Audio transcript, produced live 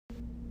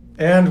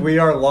And we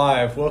are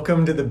live.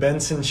 Welcome to the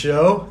Benson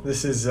Show.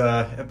 This is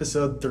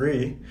episode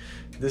 3.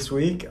 This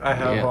week I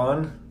have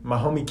on my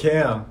homie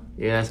Cam.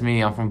 Yeah, that's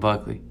me. I'm from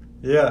Buckley.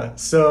 Yeah,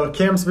 so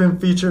Cam's been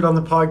featured on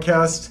the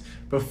podcast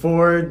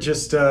before,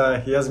 just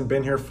he hasn't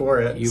been here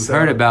for it. You've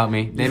heard about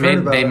me. They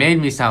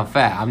made me sound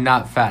fat. I'm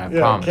not fat, I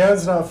promise.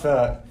 Cam's not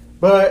fat.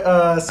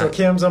 But,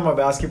 Cam's on my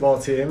basketball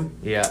team.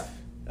 Yeah.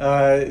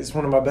 He's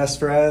one of my best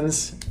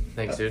friends.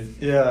 Thanks, dude.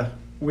 Yeah.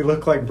 We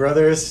look like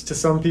brothers to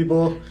some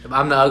people.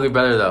 I'm the ugly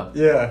brother, though.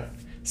 Yeah.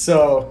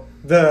 So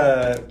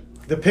the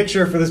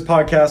picture for this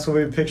podcast will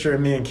be a picture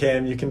of me and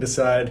Cam. You can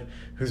decide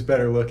who's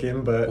better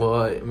looking, but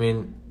Well, I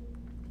mean,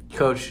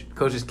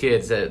 Coach's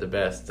kid said it the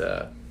best.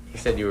 He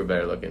said you were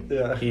better looking.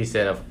 Yeah. He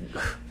said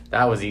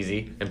that was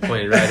easy and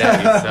pointed right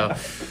at you. So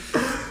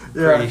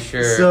yeah. pretty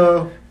sure.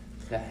 So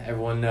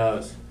everyone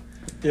knows.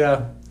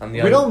 yeah.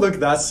 We don't look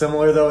that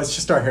similar though. It's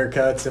just our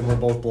haircuts, and we're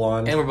both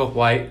blonde. And we're both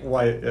white.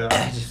 White, yeah.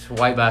 Just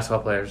white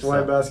basketball players.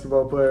 White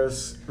basketball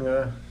players.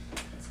 Yeah.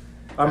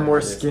 I'm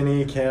more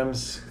skinny.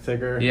 Cam's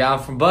thicker. Yeah, I'm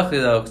from Buckley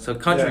though, so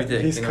country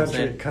thick. He's you know what I'm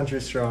saying? country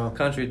strong.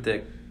 Country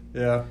thick.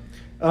 Yeah.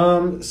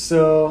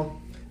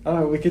 So I don't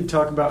know. We could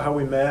talk about how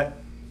we met,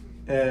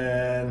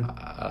 and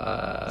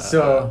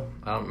so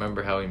I don't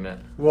remember how we met.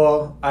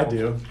 Well, I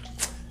do,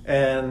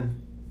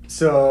 and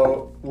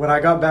so when I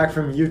got back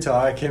from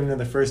Utah, I came to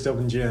the first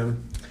open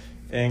gym,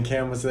 and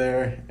Cam was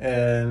there,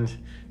 and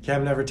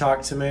Cam never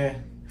talked to me.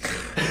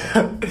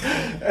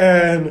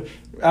 And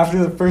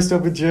after the first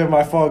open gym,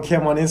 I followed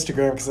Cam on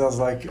Instagram because I was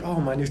like, oh,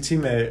 my new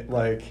teammate,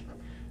 like,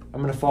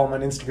 I'm going to follow him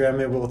on Instagram.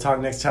 Maybe we'll talk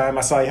next time.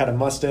 I saw he had a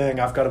Mustang.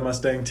 I've got a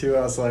Mustang too.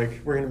 I was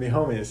like, we're going to be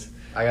homies.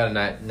 I got a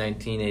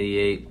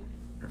 1988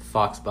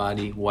 Fox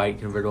body, white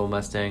convertible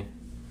Mustang.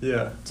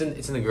 Yeah.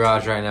 It's in the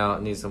garage right now.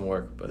 It needs some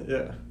work, but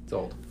yeah, it's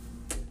old.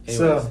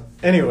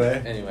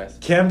 Anyways,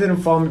 Cam didn't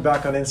follow me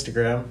back on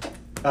Instagram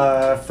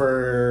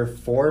for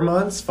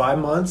 5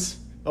 months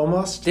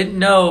almost. Didn't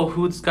know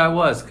who this guy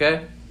was,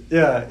 okay?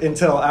 Yeah,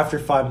 until after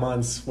 5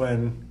 months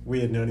when we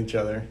had known each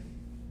other.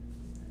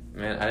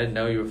 Man, I didn't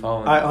know you were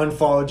following me. I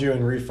unfollowed you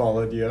and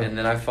refollowed you. And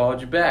then I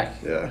followed you back.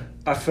 Yeah.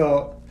 I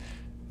felt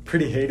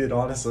pretty hated,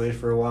 honestly,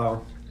 for a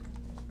while.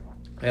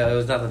 Yeah, it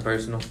was nothing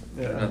personal.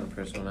 Yeah. Nothing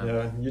personal, man.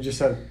 Yeah, you just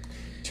had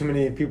too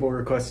many people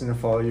requesting to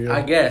follow you.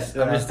 I guess.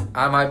 Yeah.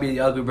 I might be the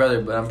ugly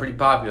brother, but I'm pretty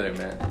popular,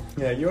 man.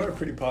 Yeah, you are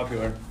pretty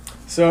popular.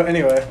 So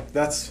anyway,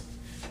 that's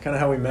kind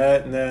of how we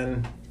met, and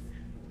then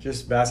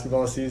just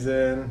basketball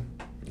season.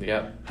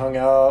 Yep. Hung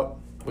out.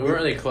 We weren't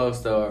really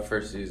close, though, our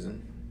first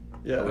season.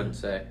 Yeah. I wouldn't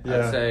say.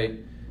 Yeah. I'd say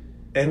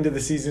end of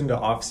the season to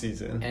off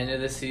season. end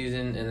of the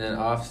season, and then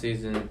off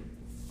season.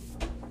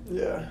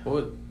 Yeah.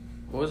 What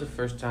was the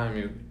first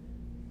time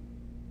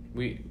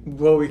we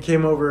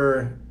came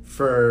over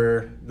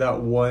for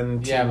that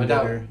one team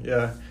dinner.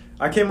 Yeah.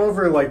 I came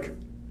over right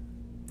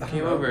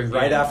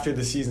after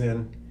the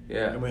season.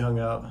 Yeah. And we hung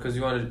out. Because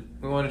we wanted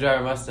to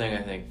drive a Mustang,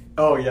 I think.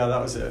 Oh yeah, that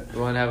was it.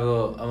 We wanted to have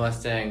a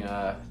Mustang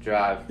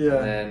drive. Yeah.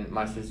 And then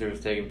my sister was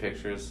taking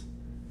pictures.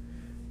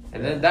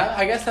 And then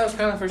I guess that was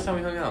kind of the first time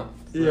we hung out.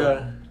 So,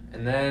 yeah.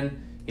 And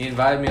then he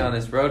invited me on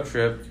this road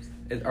trip.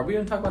 Are we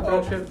going to talk about the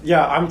road trip?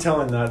 Yeah, I'm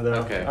telling that though.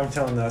 Okay. I'm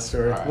telling that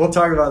story. Right. We'll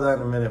talk about that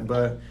in a minute,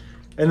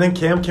 and then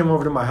Cam came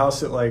over to my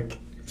house at like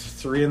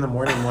 3 a.m.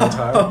 one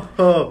time.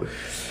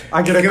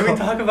 I get a Can we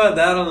talk about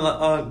that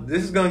on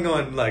this is going to go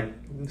on like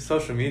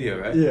social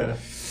media, right? Yeah.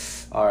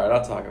 All right,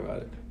 I'll talk about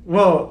it.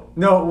 Well,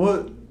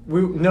 no,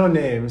 no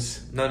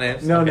names. No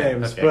names. No Okay.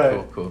 names, Okay,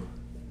 but cool.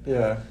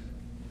 Yeah.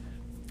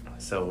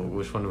 So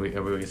which one are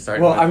we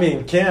starting? Well, with? I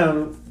mean,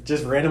 Cam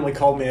just randomly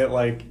called me at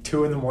like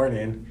 2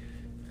 a.m,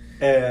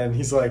 and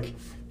he's like,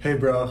 "Hey,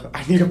 bro,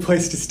 I need a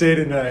place to stay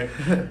tonight."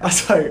 I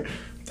was like,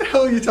 "What the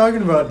hell are you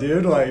talking about,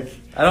 dude?" Like,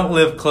 I don't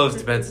live close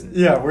to Benson.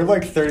 yeah, we're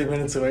like 30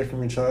 minutes away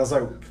from each other. I was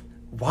like,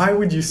 "Why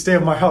would you stay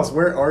at my house?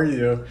 Where are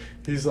you?"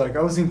 He's like,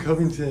 "I was in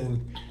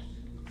Covington,"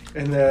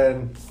 and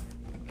then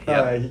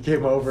he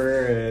came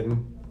over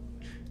and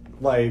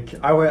like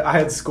I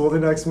had school the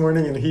next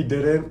morning and he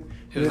didn't.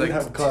 It was like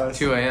have class.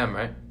 2 a.m.,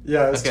 right?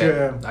 Yeah, it was 2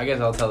 a.m. I guess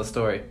I'll tell the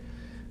story.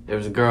 There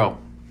was a girl.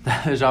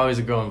 There's always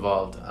a girl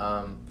involved.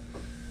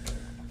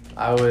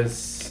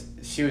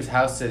 She was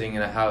house sitting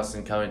in a house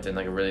in Covington,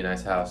 like a really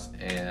nice house,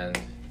 and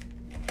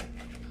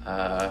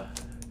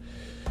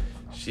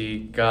she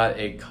got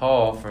a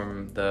call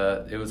from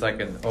it was like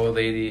an old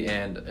lady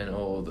and an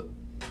old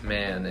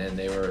man, and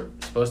they were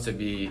supposed to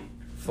be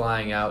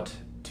flying out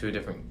to a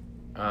different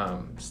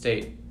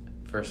state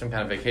for some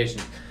kind of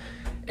vacation.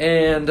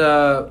 And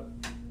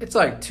it's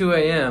like 2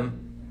 a.m.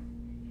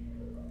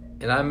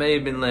 and I may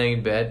have been laying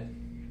in bed.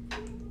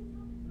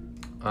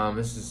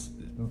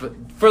 But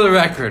for the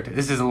record,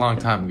 this is a long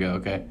time ago,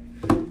 okay?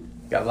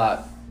 Got a lot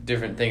of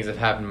different things that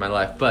happened in my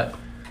life, but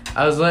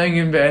I was laying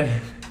in bed.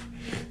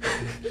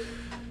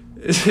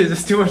 Is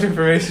this too much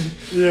information?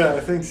 Yeah,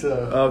 I think so.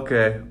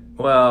 Okay.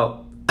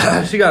 Well,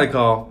 she got a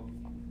call,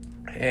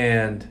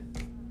 and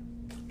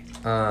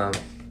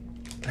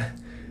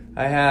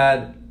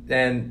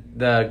and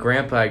the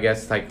grandpa, I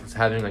guess, like was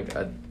having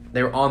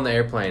they were on the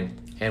airplane,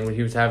 and when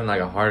he was having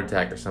like a heart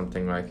attack or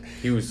something, like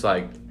he was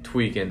like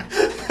tweaking,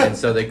 and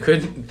so they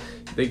had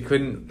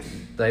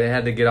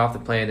to get off the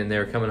plane, and they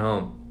were coming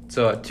home.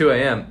 So at 2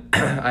 a.m.,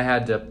 I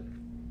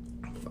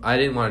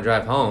didn't want to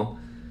drive home.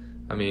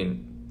 I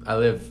mean, I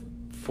live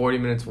 40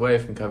 minutes away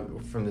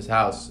from this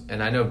house,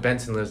 and I know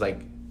Benson lives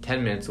like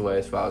 10 minutes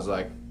away, so I was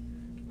like,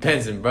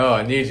 Benson, bro,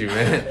 I need you,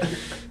 man.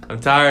 I'm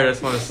tired, I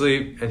just want to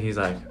sleep. And he's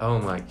like, oh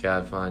my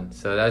God, fine.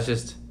 So I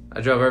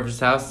drove over to his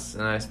house,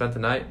 and I spent the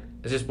night.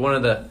 It's just one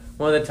of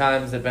the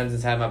times that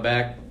Benson's had my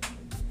back.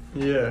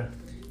 Yeah,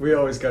 we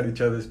always got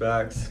each other's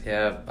backs.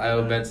 Yeah, I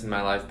owe Benson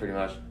my life pretty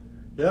much.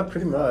 Yeah,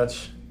 pretty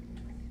much.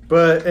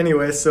 But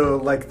anyway, so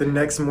like the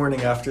next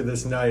morning after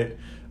this night,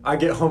 I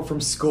get home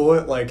from school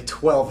at like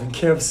 12 and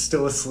Cam's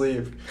still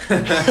asleep.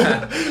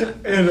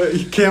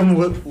 And Cam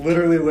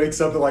literally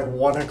wakes up at like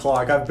 1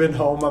 o'clock. I've been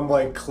home, I'm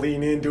like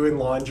cleaning, doing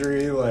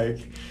laundry, like,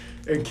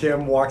 and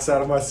Cam walks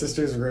out of my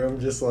sister's room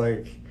just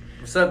like,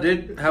 what's up,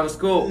 dude? How was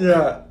school?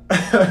 Yeah.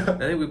 I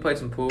think we played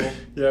some pool.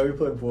 Yeah, we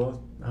played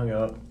pool, hung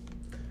out.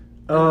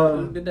 It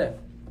was a good day.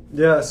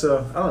 Yeah,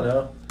 so I don't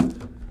know.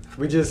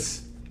 We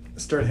just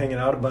started hanging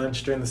out a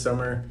bunch during the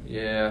summer.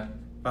 Yeah.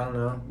 I don't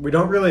know. We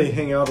don't really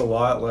hang out a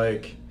lot,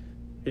 like,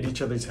 at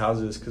each other's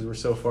houses because we're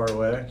so far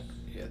away.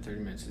 Yeah, 30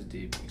 minutes is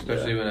deep.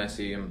 Especially when I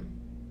see him.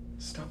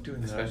 Stop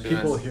doing that.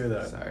 People will hear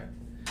that. Sorry.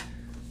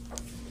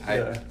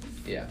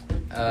 Yeah.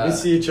 We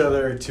see each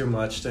other too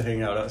much to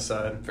hang out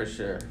outside. For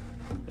sure.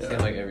 Yeah.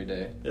 Seems like every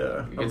day.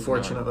 Yeah,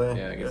 unfortunately.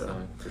 Yeah, it gets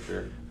annoying, for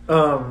sure.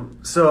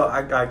 So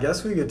I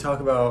guess we could talk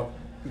about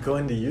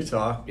going to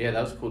Utah. Yeah,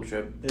 that was a cool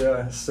trip.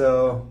 Yeah,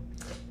 so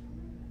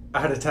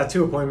I had a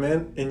tattoo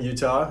appointment in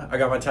Utah. I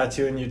got my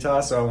tattoo in Utah,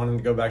 so I wanted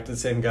to go back to the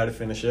same guy to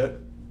finish it.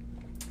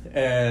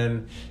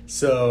 And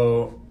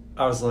so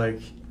I was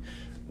like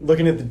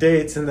looking at the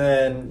dates, and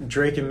then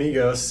Drake and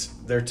Migos,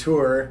 their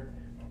tour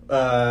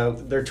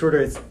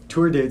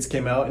dates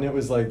came out, and it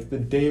was like the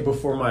day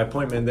before my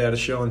appointment. They had a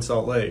show in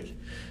Salt Lake.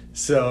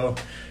 So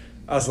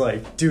I was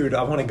like, dude,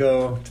 I want to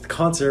go to the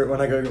concert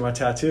when I go get my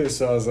tattoo.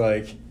 So I was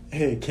like,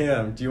 hey,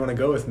 Cam, do you want to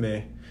go with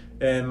me?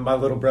 And my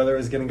little brother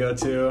was going to go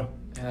too.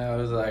 And I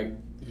was like,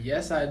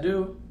 yes, I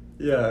do.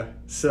 Yeah,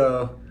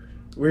 so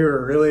we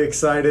were really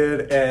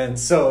excited. And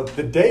so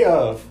the day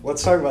of,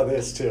 let's talk about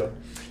this too.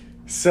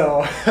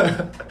 So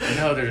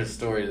No, there's a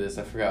story to this.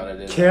 I forgot what I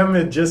did. Cam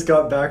had just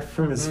got back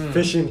from his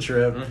fishing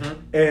trip,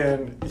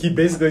 and he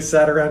basically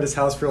sat around his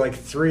house for like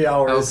 3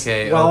 hours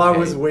while I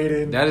was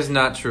waiting. That is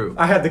not true.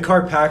 I had the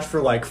car packed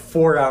for like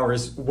 4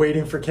 hours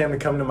waiting for Cam to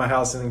come to my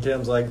house, and then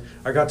Cam's like,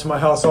 I got to my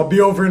house, I'll be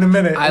over in a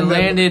minute. I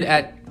landed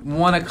at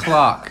 1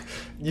 o'clock.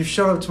 You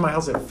showed up to my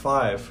house at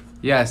 5.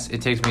 Yes,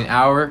 it takes me an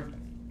hour.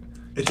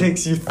 It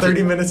takes you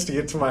 30 minutes to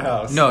get to my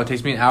house. No, it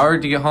takes me an hour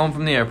to get home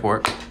from the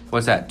airport.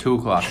 What's that, 2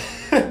 o'clock?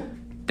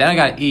 Then I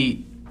gotta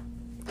eat.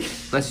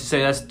 Let's just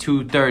say that's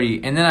 2:30,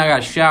 and then I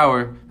gotta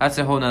shower. That's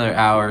a whole nother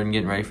hour and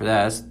getting ready for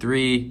that. That's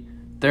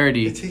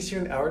 3:30. It takes you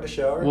an hour to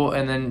shower? Well,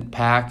 and then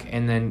pack,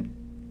 and then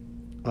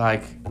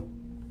like,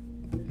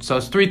 so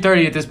it's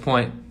 3:30 at this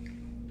point.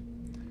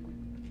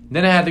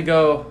 Then I had to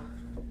go.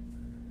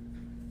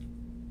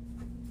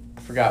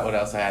 I forgot what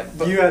else I had.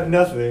 You had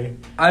nothing.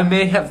 I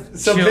may have.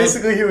 So chilled.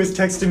 basically, he was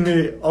texting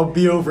me, I'll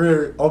be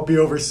over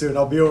soon.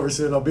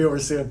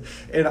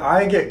 And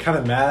I get kind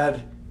of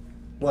mad.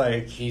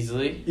 Like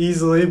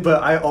easily,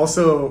 but I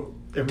also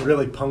am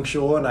really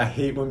punctual, and I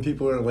hate when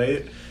people are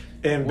late.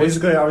 And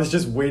basically, I was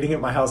just waiting at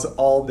my house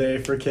all day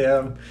for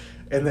Cam,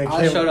 and then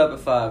I showed up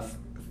at 5.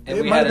 And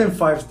it might have been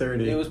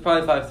 5:30. It was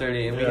probably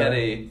 5:30, and we had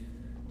a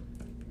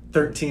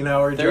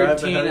 13-hour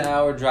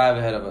drive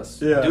ahead of us.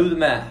 Yeah. Do the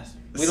math.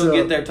 We don't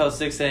get there till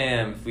 6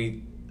 a.m. if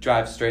we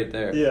drive straight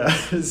there. Yeah.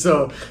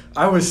 So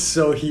I was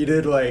so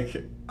heated, like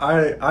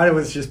I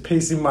was just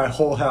pacing my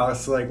whole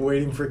house, like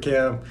waiting for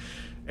Cam.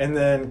 And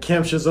then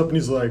Cam shows up and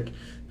he's like,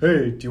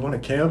 hey, do you want to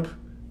camp?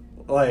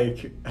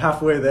 Like,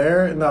 halfway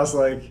there? And I was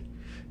like,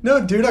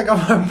 no, dude, I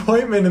got my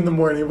appointment in the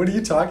morning. What are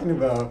you talking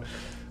about?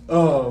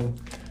 So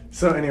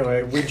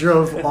anyway, we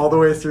drove all the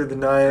way through the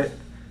night.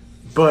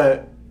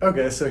 But,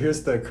 okay, so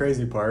here's the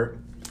crazy part.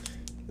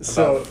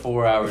 About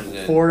 4 hours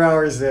in. 4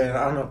 hours in.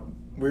 I don't know.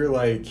 We were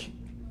like,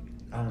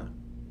 I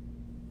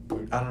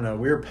don't know.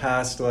 We were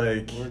past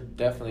like... We're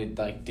definitely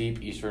like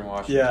deep Eastern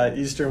Washington. Yeah,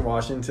 Eastern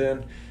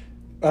Washington.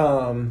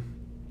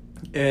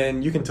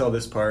 And you can tell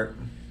this part.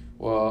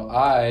 Well,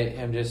 I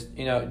am just,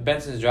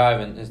 Benson's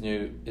driving his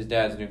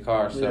dad's new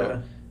car,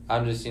 so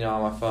I'm just,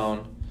 on my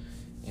phone,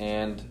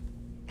 and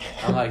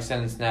I'm like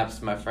sending snaps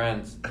to my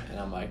friends, and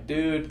I'm like,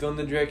 dude, going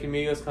to the Drake and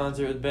Migos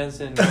concert with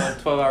Benson, going on a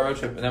 12-hour road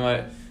trip, and then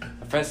my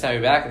friends sent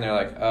me back, and they're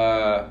like,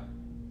 are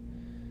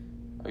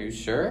you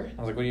sure?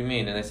 I was like, what do you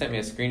mean? And they sent me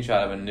a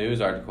screenshot of a news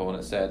article, and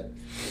it said,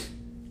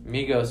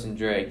 Migos and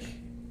Drake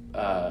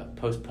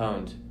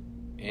postponed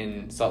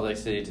in Salt Lake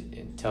City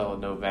until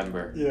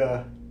November.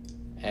 Yeah.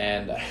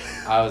 And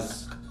I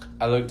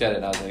looked at it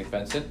and I was like,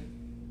 Benson?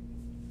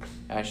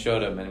 And I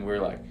showed him and we were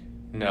like,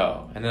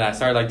 no. And then I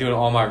started like doing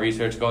all my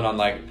research, going on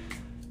like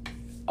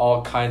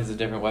all kinds of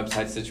different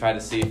websites to try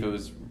to see if it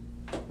was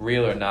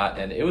real or not.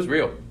 And it was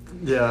real.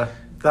 Yeah,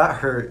 that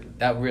hurt.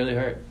 That really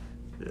hurt.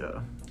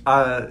 Yeah.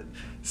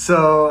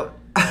 So,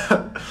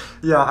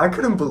 yeah, I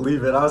couldn't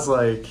believe it.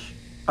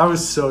 I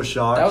was so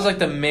shocked. That was like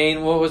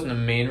what wasn't the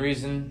main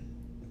reason,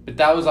 but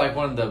that was like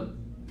one of the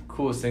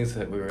coolest things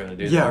that we were going to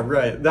do. Yeah,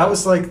 right. That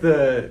was like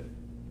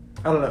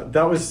I don't know.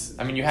 That was.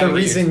 I mean, you had the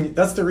reason.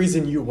 That's the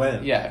reason you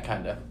went. Yeah,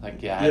 kind of.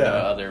 Like, I had no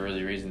other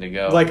really reason to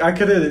go. Like, I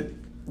could have.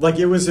 Like,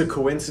 it was a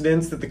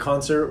coincidence that the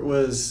concert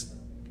was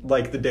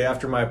like the day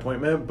after my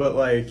appointment, but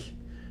like,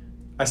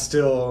 I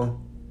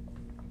still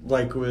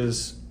like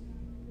was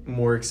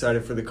more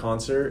excited for the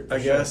concert. I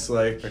guess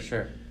like for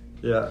sure.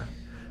 Yeah,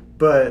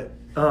 but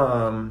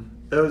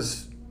that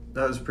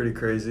was pretty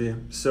crazy.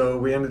 So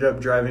we ended up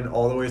driving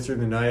all the way through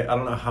the night. I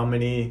don't know how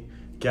many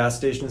gas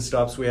station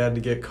stops we had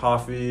to get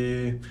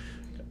coffee.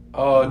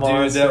 Oh,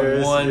 Monsters.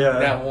 Dude,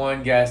 that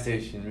one gas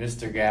station,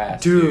 Mr.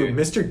 Gas. Dude,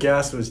 Mr.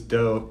 Gas was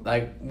dope.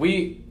 Like,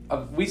 we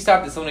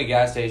stopped at so many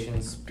gas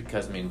stations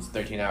because, I mean, it's a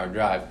 13-hour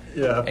drive.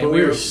 Yeah, but and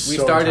we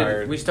started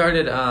tired. We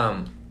started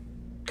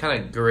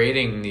kind of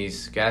grading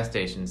these gas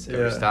stations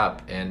every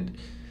stop, and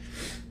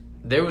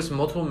there was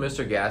multiple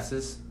Mr.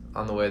 Gases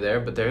on the way there,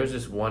 but there was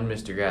just one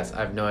Mr. Gas. I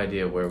have no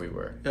idea where we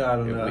were. Yeah, I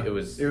don't know. It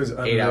was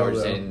 8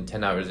 hours in,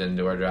 10 hours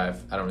into our drive.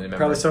 I don't really remember.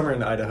 Probably somewhere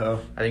in Idaho.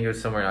 I think it was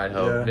somewhere in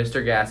Idaho. Yeah.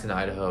 Mr. Gas in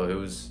Idaho. It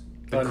was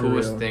the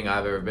coolest thing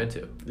I've ever been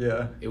to.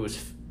 Yeah. It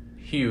was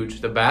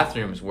huge. The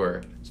bathrooms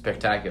were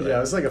spectacular. Yeah,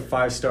 it was like a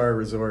 5-star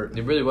resort.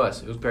 It really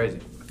was. It was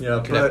crazy. Yeah,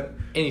 you could have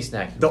any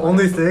snack. The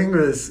only thing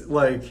was,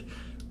 like,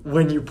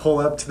 when you pull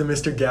up to the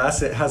Mr.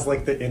 Gas, it has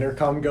like the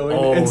intercom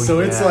going, and so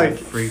it's like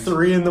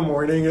 3 a.m.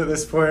 at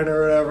this point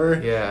or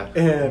whatever. Yeah,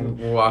 and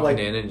we're walking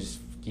in and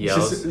just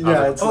yells.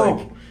 It's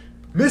like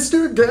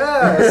Mr.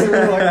 Gas. And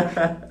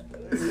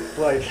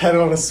we're like head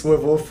on a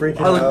swivel,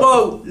 freaking out. I was like,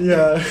 whoa,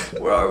 yeah,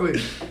 where are we?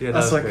 Yeah, that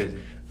was like, crazy.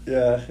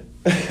 Yeah,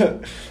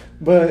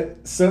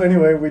 but so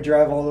anyway, we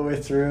drive all the way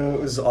through.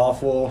 It was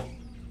awful.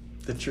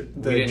 The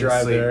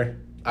drive sleep. there.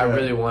 I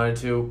really wanted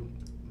to.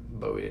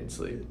 But we didn't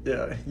sleep.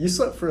 Yeah, you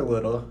slept for a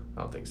little.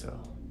 I don't think so.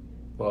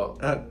 Well,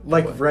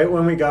 right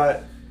when we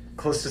got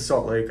close to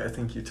Salt Lake, I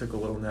think you took a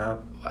little nap.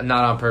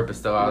 Not on purpose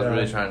though. I was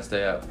really trying to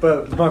stay up.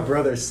 But my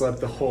brother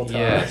slept the whole time.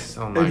 Yes.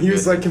 Oh my. And he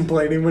was like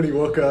complaining when he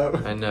woke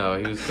up. I know.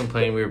 He was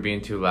complaining we were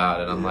being too loud,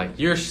 and I'm like,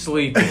 "You're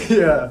sleeping."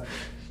 Yeah.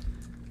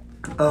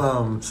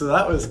 So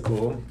that was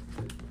cool.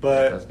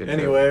 But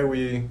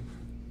anyway,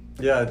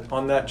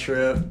 on that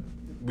trip,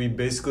 we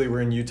basically were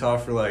in Utah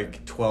for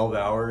like 12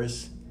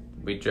 hours.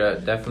 We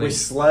definitely... We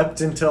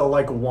slept until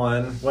like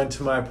 1, went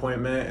to my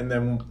appointment, and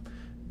then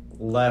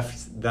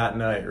left that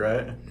night,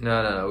 right?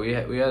 No. We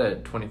had a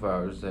 24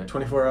 hours there.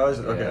 24 hours?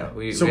 Okay. Yeah,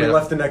 we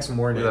left the next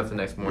morning. We left the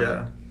next morning.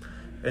 Yeah.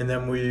 And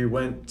then we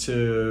went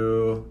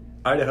to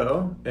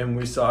Idaho, and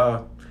we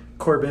saw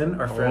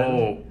Corbin, our friend.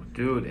 Oh,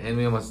 dude. And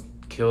we almost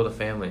killed a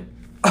family.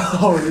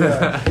 Oh,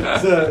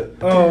 yeah.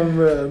 Oh,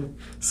 man.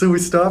 So we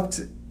stopped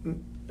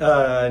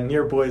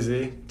near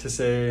Boise to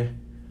say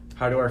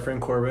hi to our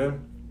friend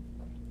Corbin.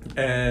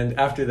 And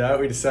after that,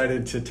 we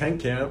decided to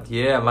tent camp.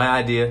 Yeah, my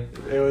idea.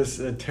 It was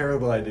a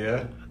terrible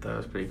idea. I thought it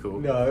was pretty cool.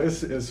 No, it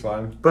was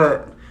fun.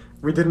 But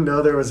we didn't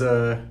know there was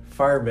a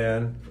fire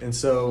ban. And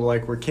so,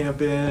 like, we're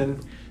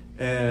camping,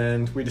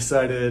 and we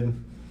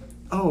decided,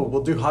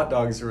 we'll do hot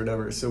dogs or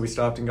whatever. So we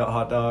stopped and got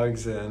hot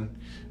dogs, and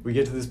we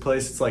get to this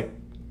place. It's like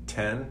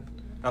 10.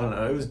 I don't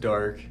know. It was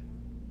dark.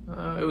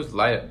 It was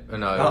light. No,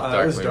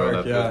 it was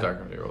dark. Yeah. It was dark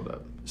when we rolled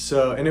up.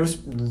 So, and it was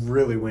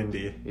really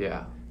windy.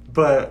 Yeah.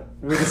 But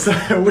we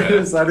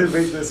decided to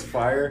make this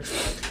fire,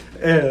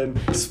 and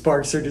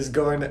sparks are just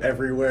going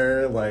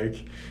everywhere, like,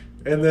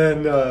 and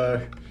then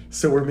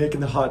so we're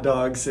making the hot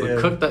dogs. And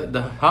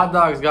the hot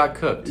dogs got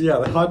cooked. Yeah,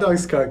 the hot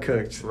dogs got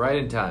cooked right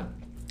in time.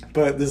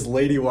 But this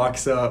lady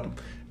walks up,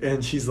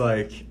 and she's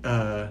like,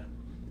 I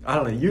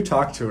don't know. You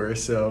talked to her,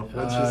 so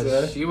what'd she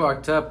say? She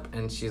walked up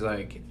and she's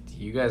like, "Do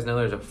you guys know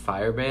there's a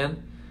fire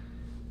ban?"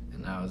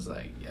 And I was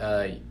like,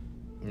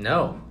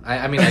 No,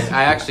 I mean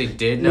I actually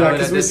did know it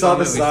at this moment.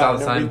 We saw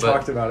the sign,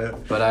 talked about it.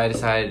 But I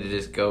decided to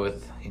just go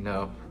with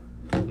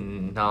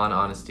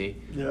non-honesty.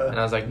 Yeah. And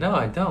I was like, no,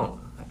 I don't.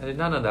 I did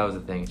not know that was a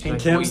thing. And like,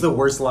 Cam's the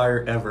worst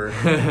liar ever.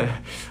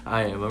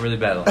 I am. I'm really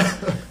bad at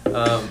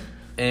liar.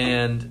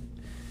 And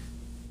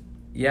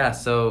yeah,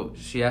 so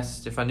she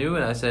asked if I knew,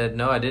 and I said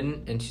no, I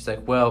didn't. And she's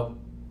like, well,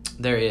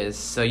 there is.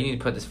 So you need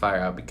to put this fire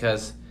out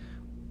because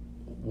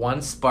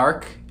one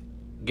spark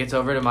gets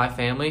over to my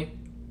family,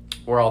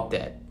 we're all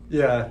dead.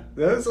 Yeah,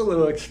 that was a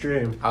little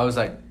extreme. I was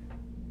like,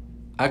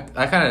 I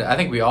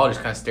think we all just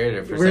kind of stared at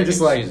her for a second. We were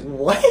just like,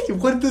 what?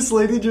 What did this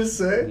lady just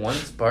say? One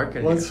spark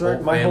and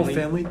my whole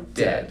family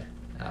dead.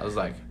 And I was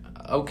like,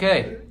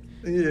 okay,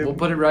 we'll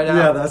put it right out.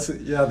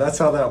 Yeah, that's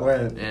how that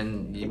went.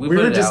 And we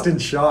were just in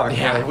shock.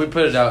 Yeah, like, we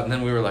put it out, and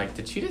then we were like,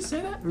 did she just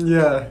say that?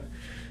 Yeah.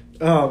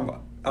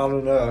 I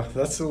don't know.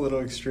 That's a little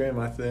extreme,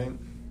 I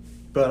think.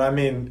 But I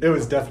mean, it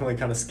was definitely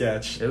kind of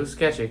sketch. It was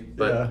sketchy,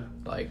 but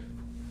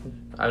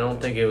I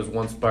don't think it was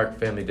one spark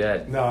family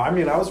dead. No, I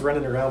mean, I was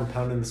running around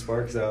pounding the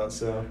sparks out,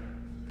 so.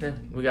 Yeah,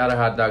 we got our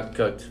hot dogs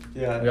cooked.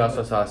 Yeah. We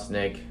also saw a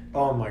snake.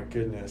 Oh my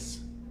goodness.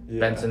 Yeah.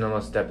 Benson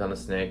almost stepped on a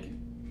snake.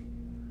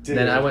 Dude.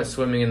 Then I went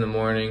swimming in the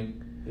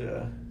morning,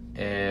 Yeah.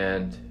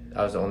 and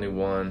I was the only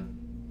one.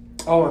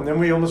 Oh, and then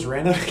we almost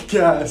ran out of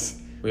gas.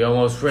 We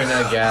almost ran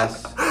out of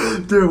gas.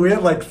 Dude, we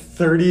had like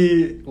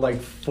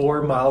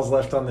 4 miles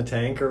left on the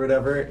tank or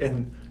whatever,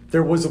 and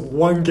there was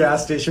one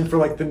gas station for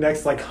like the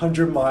next like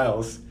 100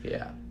 miles.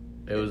 Yeah,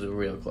 it was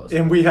real close.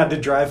 And we had to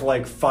drive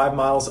like 5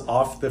 miles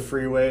off the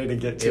freeway to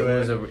get to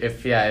it.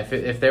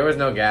 If there was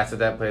no gas at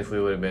that place, we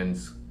would have been.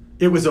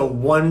 It was a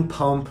one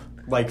pump,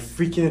 like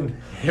freaking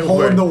It hole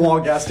in worked. the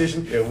wall gas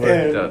station. It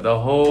worked. And The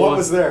whole. what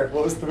was there?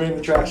 What was the main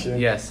attraction?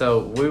 Yeah, so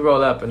we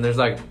rolled up and there's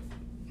like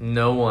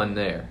no one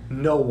there.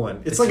 No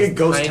one. It's like a just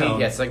ghost tiny, town.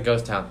 Yeah, it's like a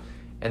ghost town.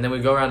 And then we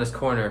go around this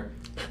corner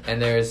and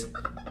there's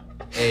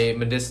a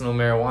medicinal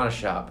marijuana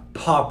shop.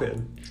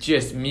 Popping.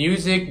 Just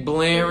music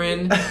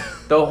blaring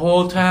the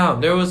whole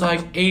town. There was like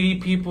 80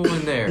 people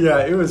in there. Yeah,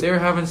 it was. They were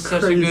having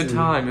such a good crazy.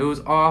 time. It was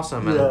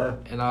awesome. Yeah.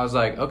 And I was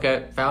like,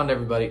 okay, found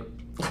everybody.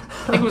 I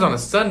think it was on a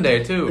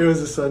Sunday too. It was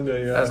a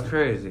Sunday. Yeah. That's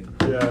crazy.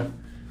 Yeah.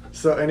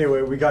 So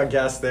anyway, we got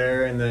gas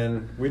there, and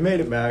then we made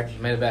it back.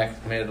 Made it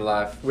back. Made it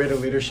alive. We had a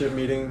leadership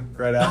meeting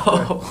right after.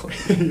 Oh.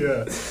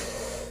 Yeah.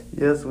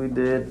 Yes, we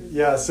did.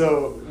 Yeah.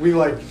 So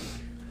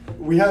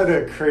we had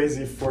a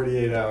crazy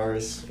 48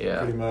 hours. Yeah.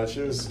 Pretty much.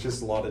 It was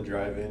just a lot of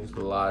driving. A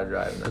lot of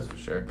driving, that's for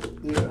sure.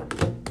 Yeah.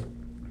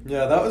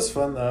 Yeah, that was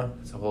fun though.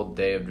 It's a whole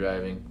day of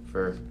driving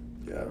for.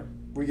 Yeah.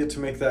 We get to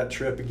make that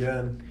trip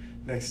again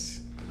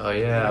next. Oh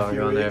In yeah, a we're few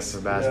going there weeks.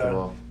 for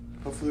basketball.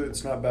 Hopefully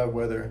it's not bad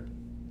weather.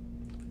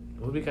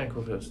 It would be kind of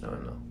cool if it was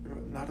snowing though.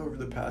 Not over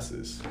the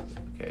passes.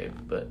 Okay,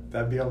 but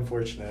That'd be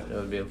unfortunate. it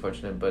would be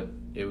unfortunate, but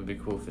it would be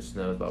cool if it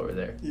snows while we're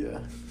there. Yeah.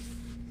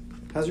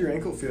 How's your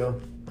ankle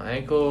feel? My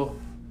ankle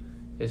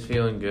is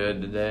feeling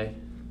good today,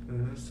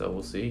 Mm-hmm. so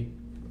we'll see.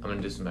 I'm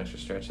gonna do some extra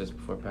stretches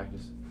before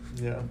practice.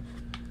 Yeah.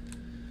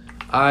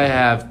 I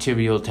have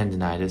tibial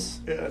tendonitis,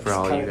 Yeah, it's for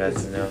all you kinda- guys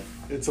it's- to know.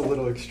 It's a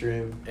little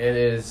extreme. It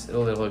is a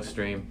little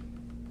extreme,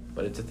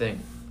 but it's a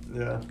thing.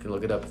 Yeah. You can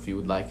look it up if you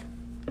would like.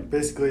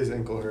 Basically, his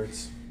ankle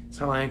hurts. It's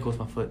not my ankle, it's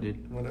my foot,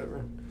 dude.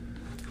 Whatever.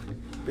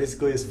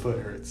 Basically, his foot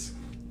hurts.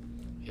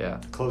 Yeah.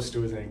 Close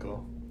to his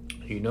ankle.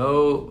 You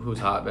know who's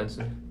hot,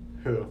 Benson?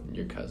 Who?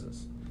 Your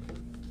cousins.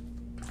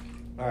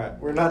 Alright,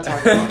 we're not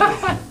talking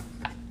about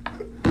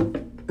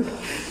it.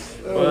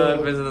 Well,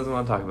 Benson doesn't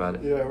want to talk about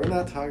it. Yeah, we're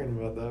not talking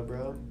about that,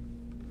 bro.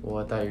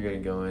 Well, I thought you were going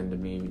to go into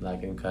me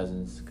liking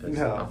cousins because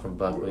No. I'm from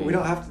Buckley. We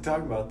don't have to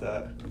talk about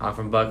that. I'm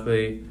from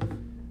Buckley.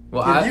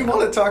 Well, If you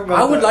want to talk about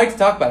I would that- like to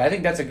talk about it. I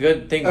think that's a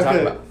good thing to talk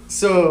Okay, about.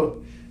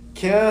 so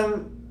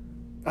Cam,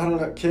 I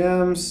don't know,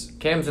 Cam's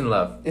Cam's in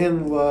love.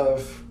 in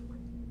love.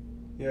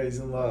 Yeah, he's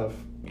in love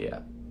Yeah.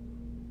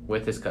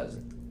 With his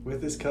cousin.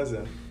 with his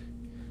cousin.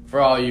 For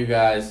all you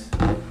guys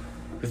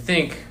who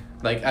think,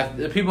 like,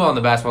 the people on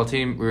the basketball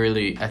team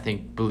really, I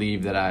think,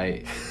 believe that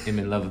I am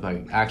in love with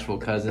my actual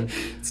cousin.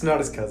 It's not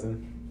his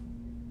cousin.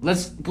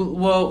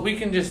 Well, we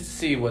can just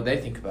see what they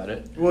think about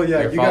it. Well,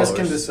 yeah, Your you guys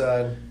can followers.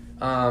 decide.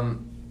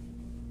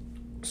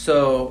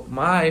 So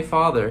my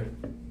father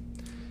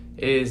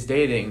is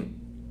dating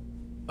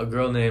a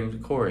girl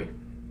named Corey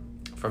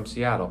from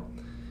Seattle.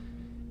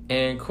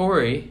 And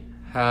Corey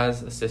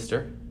has a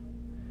sister.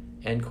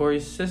 And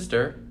Corey's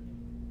sister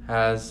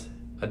has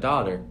a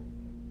daughter.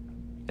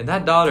 And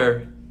that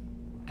daughter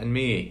and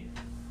me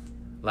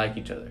like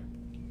each other.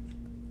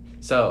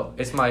 So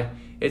it's my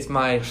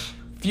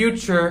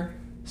future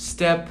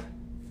step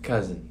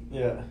cousin.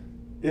 Yeah.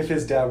 If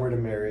his dad were to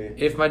marry.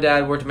 If my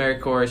dad were to marry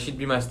Corey, she'd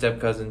be my step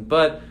cousin.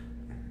 But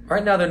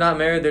right now they're not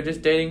married. They're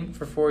just dating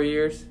for 4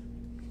 years,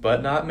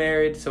 but not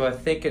married. So I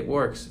think it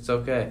works. It's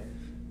okay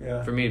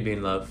Yeah. for me to be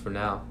in love for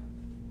now.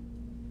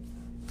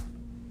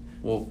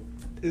 Well,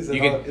 Is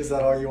you is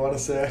that all you want to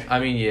say? I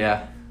mean,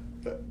 yeah.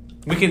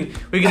 We can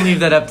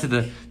leave that up to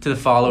the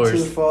followers. To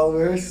the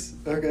followers.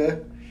 Okay.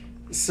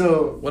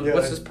 So yeah,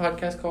 What's this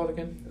podcast called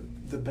again?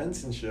 The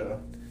Benson Show.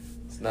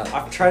 It's not.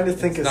 I'm trying to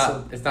think it's of not,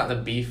 some It's not the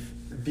beef.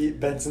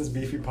 Benson's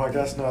Beefy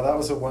Podcast. No, that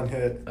was a one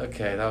hit.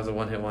 Okay, that was a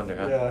one-hit wonder,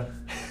 huh?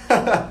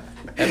 Yeah.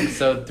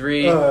 Episode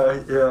 3,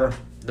 Yeah.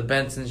 The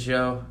Benson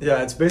Show.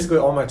 Yeah, it's basically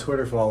all my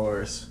Twitter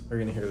followers are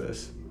gonna hear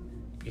this.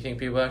 You think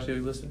people actually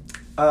listen?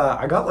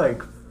 I got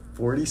like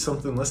 40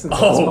 something listens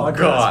Oh, on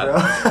this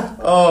podcast, God.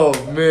 bro.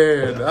 Oh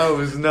man, I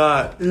was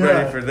not Yeah.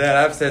 ready for that.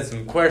 I've said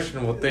some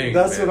questionable things.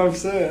 That's man. what I'm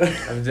saying.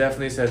 I've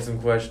definitely said some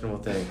questionable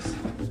things.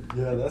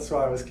 Yeah, that's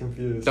why I was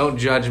confused. Don't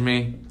judge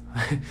me.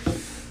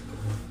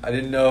 I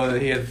didn't know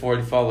that he had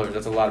 40 followers.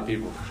 That's a lot of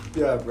people.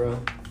 Yeah, bro.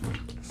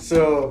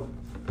 So,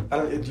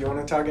 do you want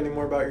to talk any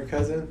more about your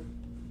cousin?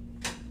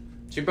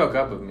 She broke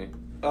up with me.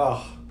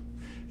 Oh,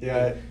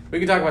 yeah. We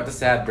can talk about the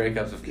sad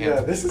breakups of Cam.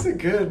 Yeah, this is a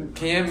good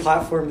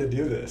platform to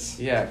do this.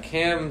 Yeah,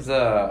 Cam's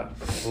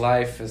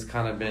life has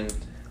kind of been...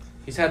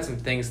 He's had some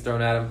things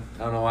thrown at him.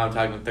 I don't know why I'm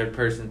talking in third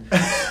person.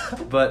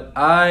 But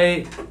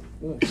I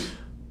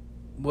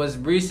was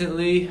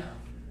recently...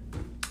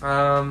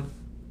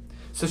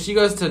 So she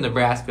goes to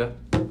Nebraska.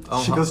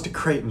 She goes to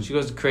Creighton. She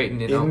goes to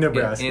Creighton in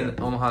Nebraska. In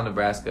Omaha,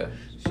 Nebraska.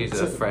 She's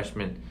a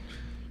freshman.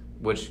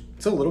 which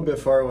It's a little bit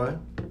far away.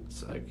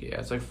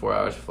 it's like 4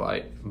 hours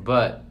flight.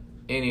 But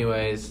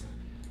anyways,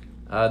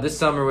 this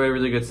summer we had a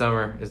really good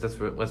summer.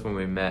 That's when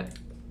we met.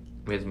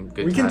 We had some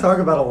good. We can talk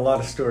about a lot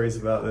of stories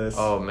about this.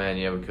 Oh man,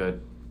 yeah, we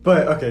could.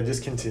 But okay,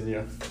 just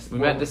continue. We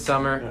met this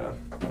summer.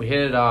 Yeah. We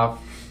hit it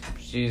off.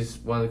 She's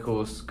one of the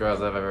coolest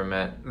girls I've ever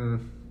met.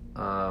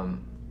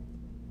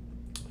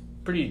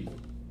 Pretty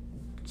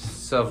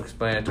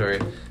self-explanatory.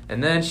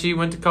 And then she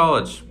went to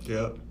college.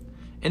 Yep.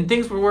 And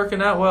things were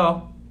working out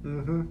well.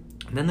 Mm-hmm.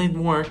 And then they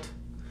weren't.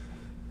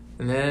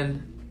 And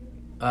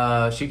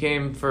then she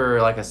came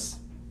for like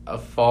a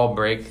fall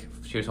break.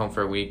 She was home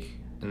for a week.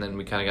 And then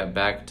we kind of got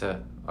back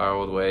to our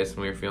old ways,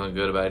 and we were feeling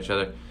good about each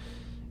other.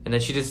 And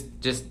then she just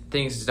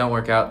things just don't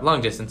work out.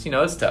 Long distance,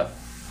 it's tough.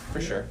 For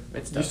sure.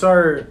 It's tough. You saw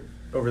her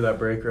over that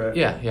break, right?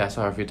 Yeah, I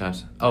saw her a few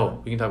times.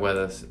 Oh, we can talk about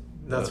this.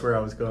 That's where I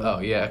was going. Oh,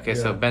 yeah. Okay,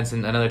 Yeah. So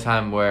Benson, another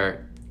time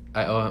where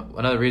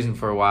another reason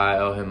for why I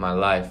owe him my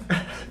life.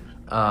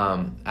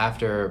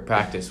 After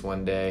practice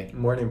one day.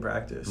 Morning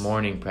practice.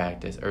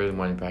 Early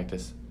morning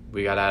practice.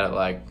 We got out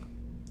at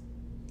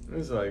It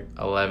was like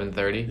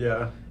 11:30.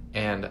 Yeah.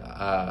 And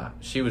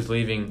she was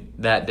leaving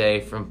that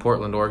day from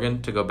Portland,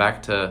 Oregon, to go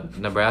back to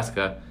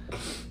Nebraska,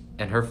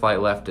 and her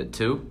flight left at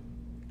 2.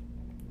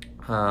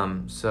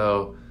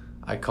 So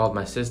I called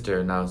my sister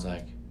and I was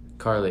like,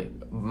 Carly,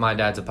 my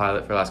dad's a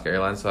pilot for Alaska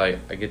Airlines, so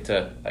I get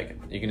to I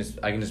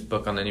can just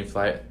book on any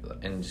flight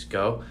and just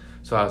go.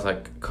 So I was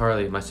like,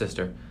 Carly, my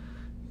sister,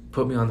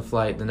 put me on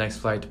the next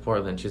flight to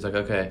Portland. She's like,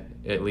 okay,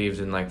 it leaves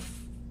in like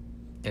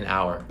an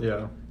hour.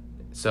 Yeah.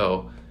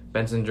 So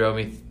Benson drove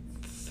me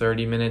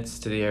 30 minutes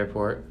to the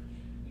airport.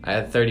 I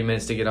had 30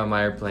 minutes to get on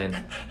my airplane.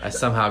 I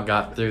somehow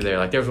got through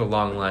there. There was a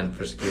long line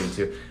for security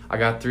too. I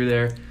got through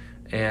there,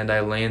 and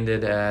I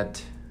landed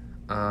at,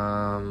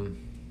 I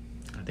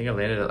think I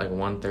landed at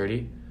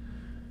 1:30.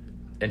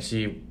 And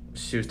she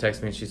was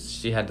texting me, and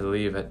she had to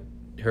leave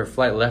her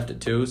flight left at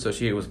 2, so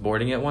she was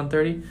boarding at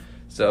 1:30.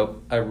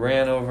 So I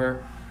ran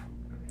over,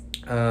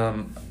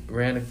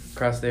 ran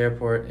across the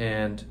airport,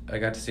 and I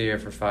got to see her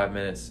for 5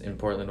 minutes in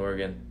Portland,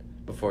 Oregon,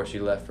 before she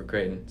left for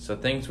Creighton. So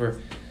things were...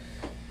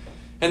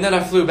 And then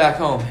I flew back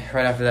home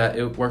right after that.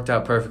 It worked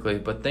out perfectly,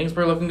 but things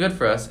were looking good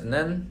for us. And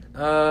then,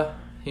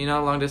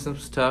 long distance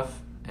was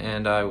tough,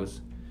 and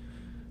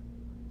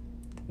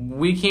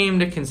we came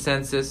to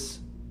consensus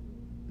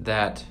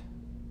that,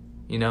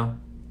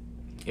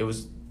 it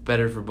was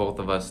better for both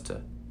of us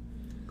to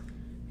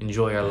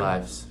enjoy our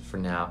lives for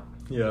now.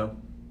 Yeah.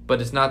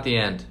 But it's not the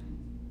end.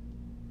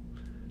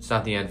 It's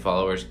not the end,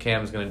 followers.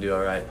 Cam's going to do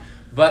all right.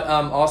 But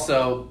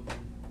also,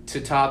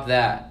 to top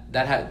that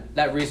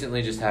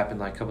recently just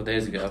happened a couple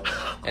days ago.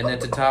 And then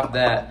to top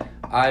that,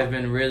 I've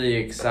been really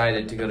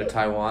excited to go to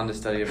Taiwan to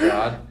study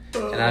abroad.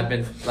 And I've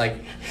been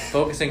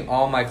focusing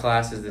all my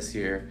classes this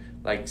year,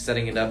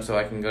 setting it up so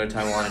I can go to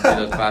Taiwan and do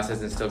those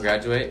classes and still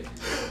graduate.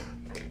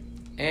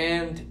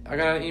 And I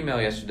got an email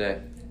yesterday.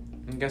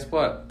 And guess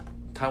what?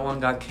 Taiwan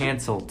got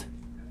canceled.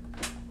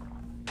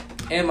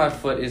 And my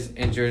foot is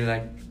injured, and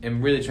I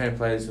am really trying to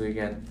play this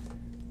weekend.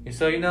 And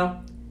so,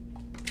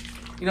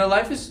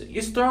 life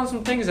is throwing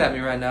some things at me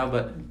right now,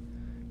 but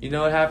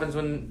what happens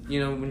when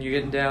you're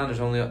getting down? There's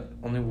only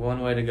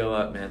one way to go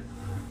up, man.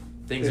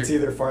 It's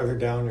either farther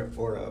down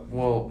or up.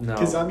 Well, no.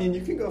 Because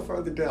you can go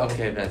farther down.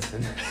 Okay,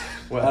 Benson.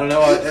 Well, I don't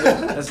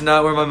know. That's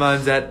not where my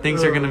mind's at.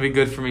 Things are gonna be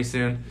good for me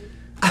soon.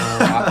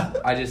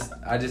 I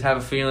just have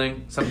a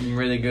feeling something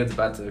really good's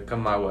about to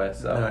come my way.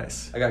 So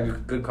nice. I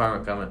got good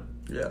karma coming.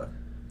 Yeah.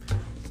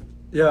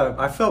 Yeah,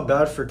 I felt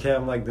bad for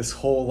Cam this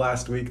whole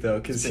last week though,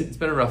 because it's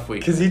been a rough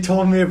week. Because he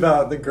told me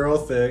about the girl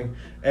thing,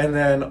 and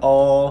then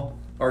all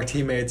our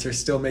teammates are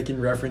still making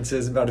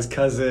references about his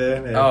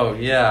cousin. And oh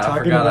yeah, I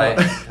forgot.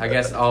 About... I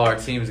guess all our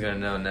team's gonna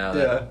know now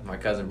that my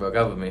cousin broke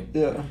up with me.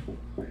 Yeah.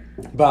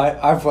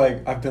 But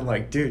I've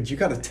been dude, you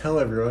gotta tell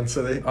everyone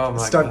so they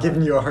stop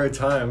giving you a hard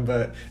time.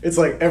 But it's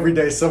every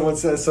day someone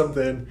says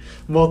something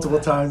multiple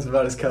times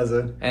about his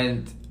cousin.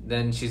 And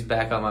then she's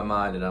back on my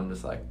mind, and I'm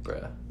just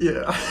bruh.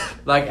 Yeah.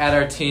 At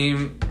our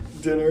team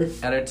dinner.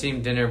 At our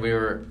team dinner, we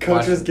were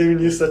Coach was giving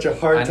you such a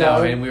hard time. I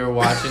know, and we were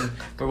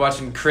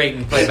watching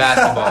Creighton play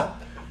basketball.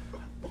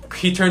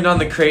 He turned on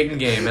the Creighton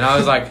game, and I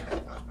was like...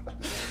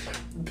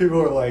 People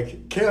were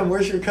like, Cam,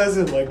 where's your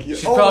cousin?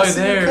 She's probably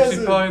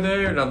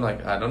there. And I'm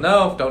like, I don't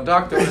know. Don't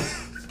talk to her.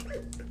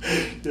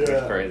 Yeah. It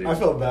was crazy. I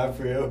felt bad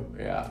for you.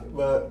 Yeah.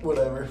 But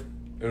whatever.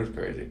 It was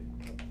crazy.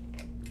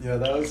 Yeah,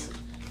 that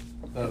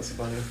was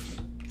funny.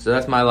 So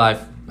that's my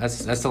life.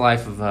 That's the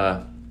life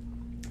of...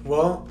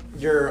 Well,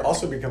 you're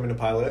also becoming a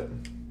pilot.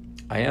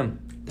 I am.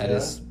 That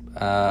is...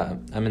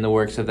 I'm in the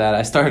works of that.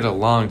 I started a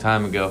long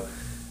time ago.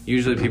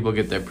 Usually people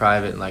get their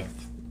private in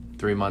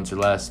 3 months or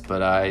less,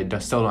 but I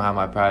still don't have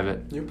my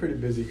private. You're a pretty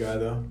busy guy,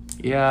 though.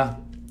 Yeah.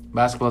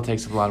 Basketball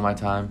takes up a lot of my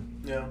time.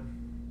 Yeah.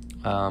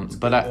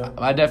 But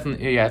I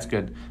definitely... Yeah, it's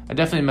good. I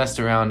definitely messed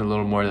around a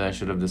little more than I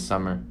should have this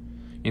summer.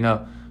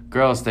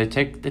 Girls, they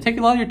take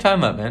a lot of your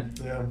time up, man.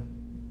 Yeah.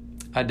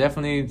 I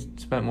definitely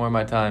spent more of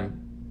my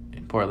time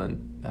in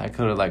Portland. I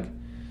could have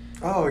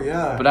Oh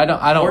yeah. But I don't.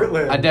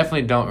 Portland. I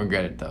definitely don't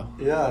regret it though.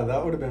 Yeah,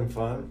 that would have been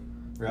fun,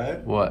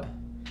 right? What?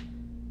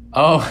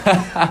 Oh.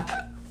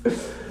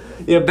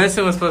 Yeah,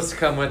 Benson was supposed to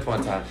come with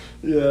one time.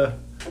 Yeah.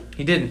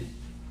 He didn't.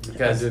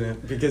 I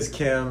didn't because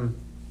Cam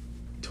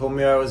told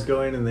me I was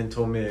going and then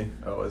told me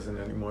I wasn't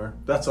anymore.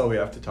 That's all we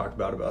have to talk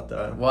about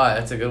that. Why?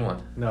 That's a good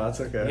one. No, that's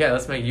okay. Yeah,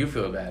 let's make you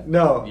feel bad.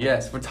 No.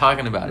 Yes, we're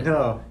talking about it.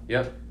 No.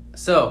 Yep.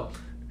 So,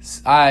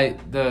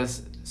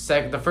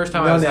 the first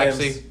time No I was names.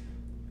 actually.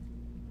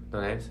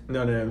 No names?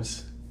 No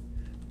names.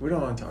 We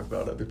don't want to talk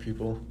about other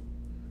people.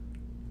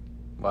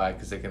 Why?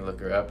 Because they can look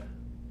her up?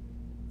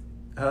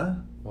 Huh?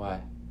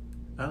 Why?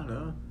 I don't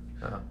know.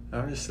 Oh. I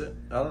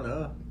don't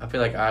know. I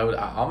feel like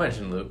I'll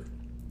mention Luke.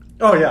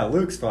 Oh yeah,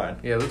 Luke's fine.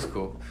 Yeah, Luke's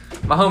cool.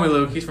 My homie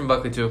Luke, he's from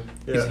Buckley too.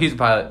 Yeah. He's a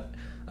pilot.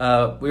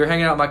 We were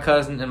hanging out with my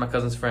cousin and my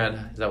cousin's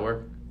friend. Does that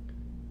work?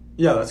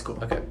 Yeah, that's cool.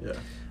 Okay.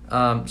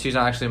 Yeah. She's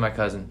not actually my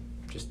cousin.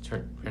 Just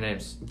her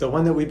name's... The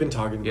one that we've been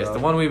talking about. Yes, the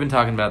one we've been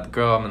talking about. The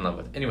girl I'm in love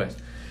with. Anyways.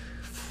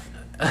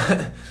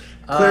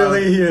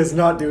 Clearly he is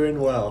not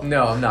doing well.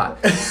 No, I'm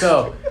not.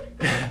 So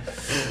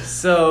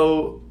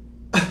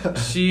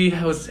she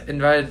was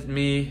invited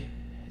me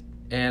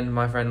and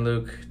my friend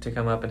Luke to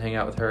come up and hang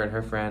out with her and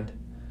her friend.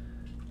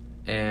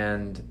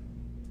 And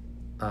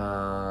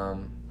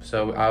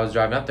so I was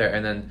driving up there,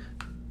 and then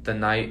the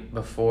night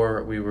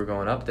before we were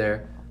going up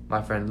there,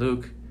 my friend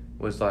Luke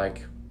was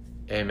like,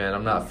 "Hey man,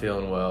 I'm not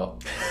feeling well.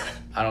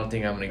 I don't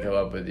think I'm gonna go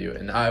up with you."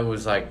 And I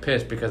was like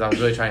pissed because I was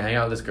really trying to hang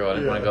out with this girl. I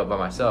didn't want to go up by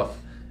myself.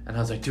 And I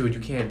was like, "Dude,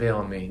 you can't bail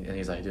on me." And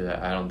he's like, "Dude,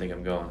 I don't think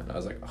I'm going." And I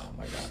was like, "Oh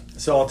my god."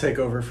 So I'll take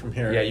over from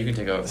here. Yeah, you can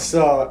take over.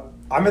 So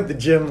I'm at the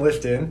gym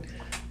lifting,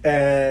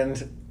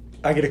 and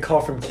I get a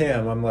call from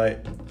Cam. I'm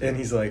like, and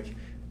he's like,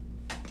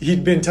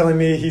 he'd been telling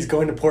me he's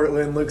going to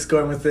Portland. Luke's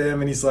going with him,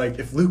 and he's like,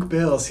 if Luke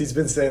bails, he's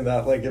been saying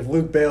that. Like, if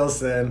Luke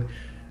bails, then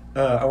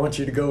I want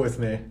you to go with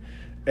me.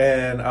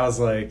 And I was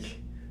like,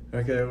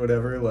 okay,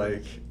 whatever.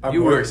 Like,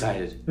 You were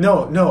excited.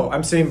 No,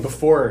 I'm saying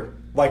before.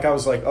 Like, I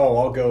was like, oh,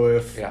 I'll go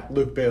if Yeah.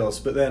 Luke bails.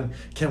 But then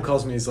Cam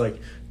calls me. He's like,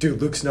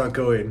 dude, Luke's not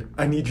going.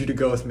 I need you to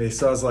go with me.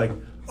 So I was like,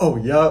 oh,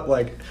 yeah.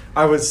 Like,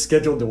 I was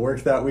scheduled to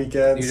work that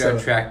weekend. These are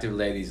attractive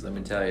ladies, let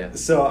me tell you.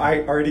 So I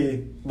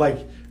already,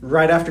 like,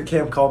 right after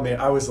Cam called me,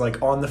 I was, like,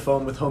 on the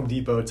phone with Home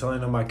Depot telling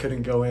them I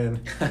couldn't go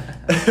in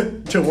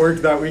to work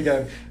that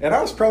weekend. And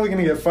I was probably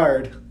going to get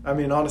fired. I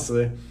mean,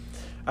 honestly.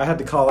 I had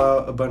to call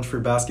out a bunch for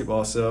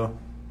basketball, so.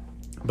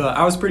 But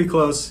I was pretty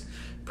close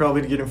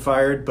probably to getting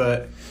fired,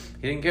 but.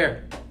 He didn't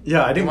care.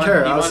 Yeah, I didn't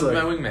care. I was wanted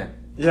like, my wingman.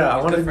 yeah, I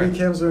He's wanted to good be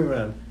friend. Cam's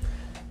wingman.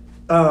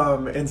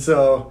 And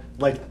so,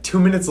 like, 2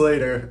 minutes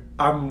later,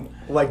 I'm,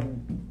 like,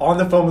 on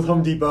the phone with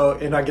Home Depot,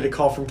 and I get a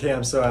call from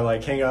Cam, so I,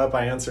 like, hang up,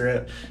 I answer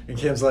it, and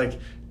Cam's like,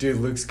 dude,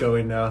 Luke's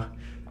going now.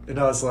 And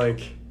I was like,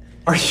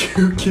 are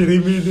you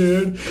kidding me,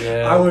 dude?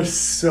 Yeah. I was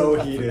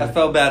so heated. I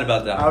felt bad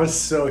about that. I was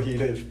so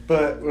heated.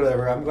 But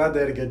whatever, I'm glad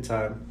they had a good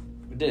time.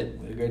 We did.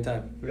 We had a great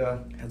time. Yeah.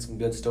 Had some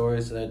good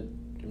stories that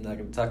I'm not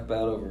going to talk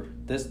about over.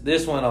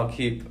 This one I'll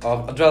keep.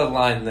 I'll draw the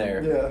line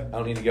there. Yeah. I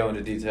don't need to go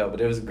into detail,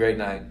 but it was a great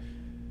night.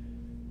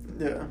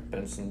 Yeah.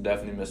 Benson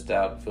definitely missed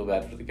out. Feel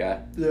bad for the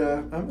guy.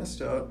 Yeah, I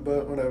missed out,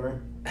 but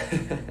whatever.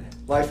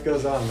 Life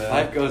goes on, man.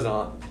 Life goes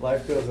on.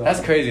 Life goes on.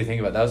 That's crazy to think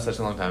about. That was such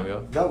a long time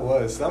ago. That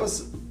was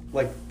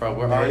like Bro,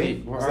 we're May?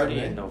 already Was that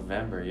May? in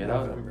November. Yeah,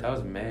 November. that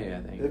was May,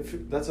 I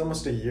think. That's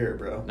almost a year,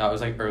 bro. No, it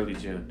was like early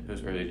June. It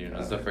was early June. It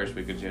was the first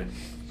week of June.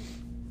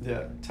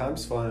 Yeah,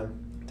 time's flying.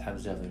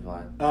 Time's definitely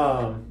flying.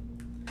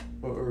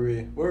 What were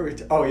we?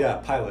 Oh yeah,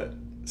 pilot.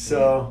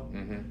 So,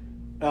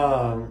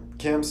 Mm-hmm.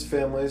 Cam's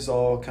family's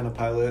all kind of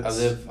pilots. I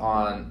live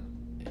on.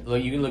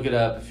 Look, you can look it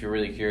up if you're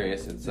really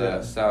curious. It's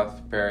Yeah.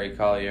 South Prairie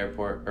Collie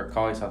Airport or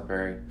Collie South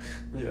Prairie.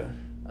 Yeah.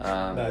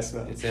 Nice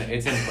man.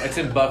 It's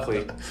in Buckley.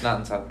 It's not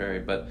in South Prairie,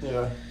 but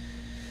Yeah.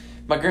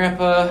 my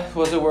grandpa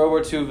was a World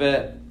War II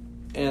vet,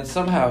 and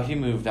somehow he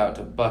moved out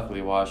to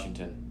Buckley,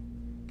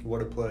 Washington.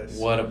 What a place.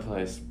 What a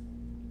place!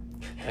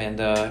 And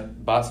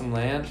bought some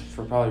land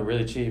for probably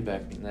really cheap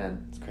back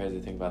then. It's crazy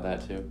to think about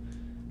that too.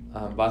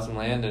 Bought some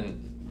land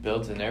and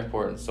built an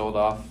airport and sold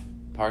off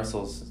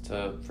parcels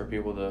for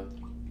people to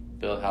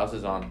build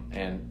houses on,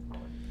 and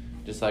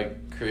just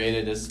like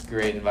created this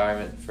great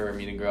environment for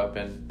me to grow up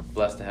in.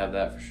 Blessed to have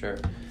that for sure.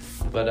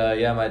 But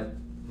yeah,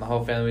 my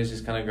whole family's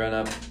just kind of grown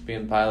up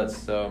being pilots,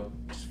 so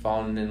just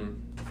following in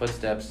the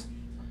footsteps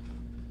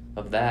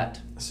of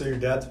that. So your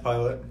dad's a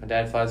pilot. My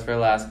dad flies for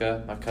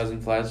Alaska. My cousin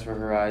flies for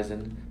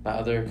Horizon. My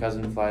other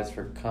cousin flies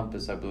for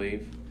Compass, I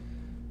believe.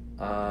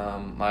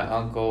 My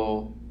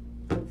uncle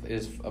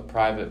is a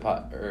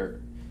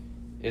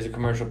is a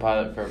commercial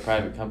pilot for a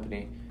private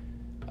company.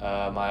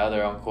 My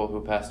other uncle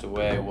who passed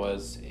away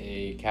was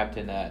a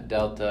captain at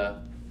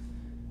Delta,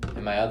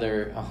 and my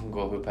other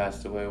uncle who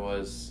passed away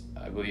was,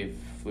 I believe,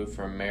 flew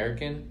for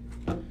American.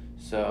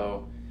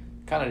 So,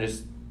 kind of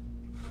just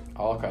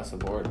all across the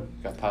board.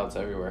 Got pilots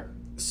everywhere.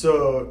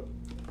 So,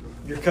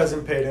 your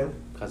cousin Peyton.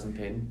 Cousin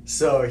Peyton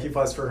So he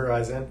flies for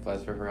Horizon.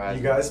 flies for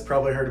Horizon. You guys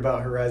probably heard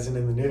about Horizon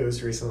in the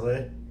news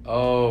recently.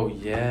 Oh,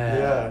 yeah.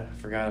 Yeah.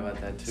 I forgot about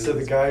that, too. So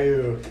the guy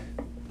who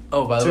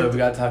Oh, by the way, we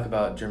gotta talk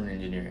about German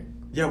engineering.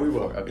 Yeah, we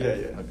will.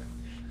 Okay. Yeah.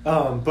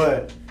 Okay.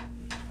 But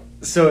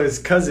so his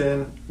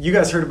cousin, you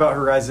guys heard about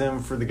Horizon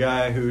for the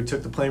guy who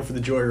took the plane for the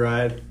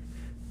joyride?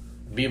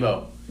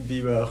 Bebo.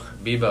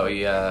 Bebo.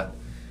 He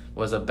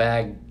was a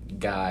bad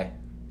guy,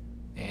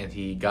 and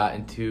he got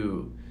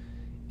into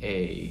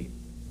a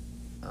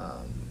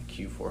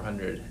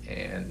Q400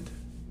 and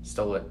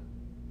stole it.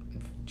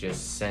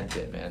 Just sent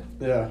it, man.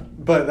 Yeah,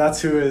 but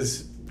that's who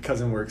his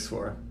cousin works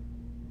for,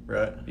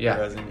 right? Yeah,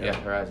 Horizon,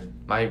 Horizon.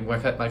 My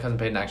cousin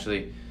Peyton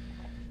actually.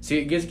 See,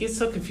 it gets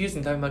so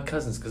confusing talking about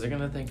cousins because they're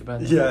gonna think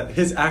about. Yeah,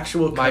 his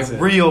actual cousin.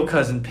 My real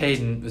cousin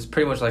Peyton was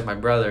pretty much like my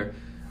brother.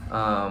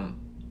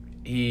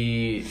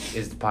 He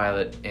is the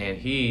pilot, and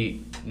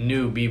he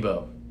knew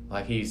Bebo.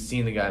 Like, he's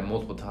seen the guy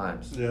multiple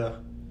times. Yeah.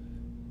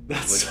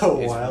 That's so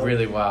wild. It's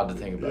really wild to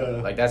think about.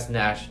 Yeah. Like, that's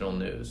national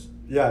news.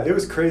 Yeah, it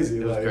was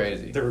crazy. It was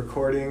crazy. The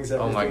recordings,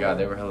 everything. Oh my God,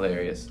 they were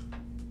hilarious.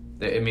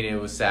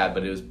 It was sad,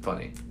 but it was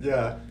funny.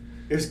 Yeah.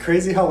 It was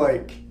crazy how,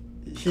 like,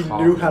 he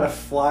knew how to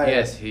fly.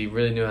 Yes, he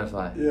really knew how to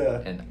fly.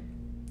 Yeah.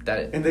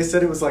 And they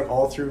said it was, like,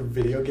 all through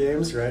video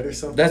games, right, or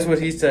something? That's what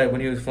he said when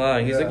he was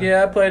flying. He's like,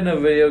 yeah, I played enough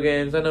video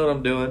games. I know what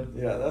I'm doing.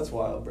 Yeah, that's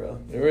wild, bro.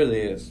 It really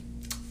is.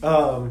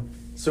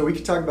 So we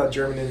could talk about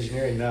German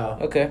engineering now.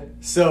 Okay.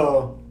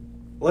 So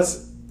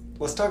let's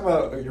talk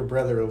about your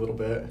brother a little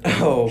bit.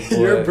 Oh, boy.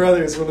 Your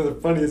brother is one of the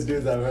funniest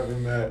dudes I've ever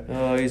met.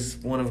 Oh, he's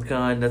one of a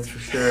kind, that's for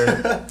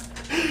sure.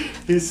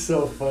 He's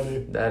so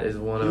funny. That is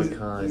one of a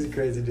kind. He's a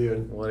crazy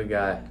dude. What a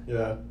guy.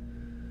 Yeah.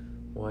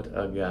 What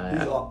a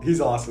guy. He's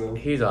awesome.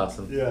 He's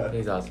awesome. Yeah.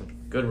 He's awesome.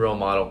 Good role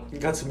model. He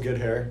got some good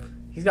hair.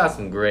 He's got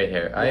some great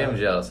hair. I Yeah. am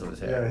jealous of his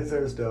hair. Yeah, his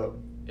hair is dope.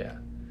 Yeah.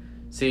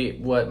 See,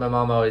 what my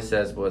mom always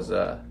says was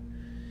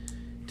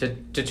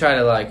to try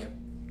to, like,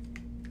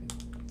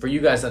 for you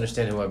guys to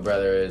understand who my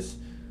brother is,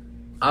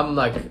 I'm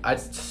like,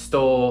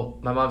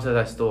 my mom says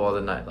I stole all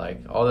the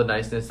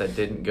niceness that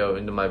didn't go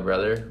into my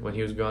brother when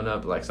he was growing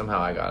up, like, somehow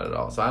I got it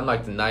all. So I'm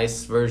like the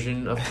nice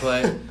version of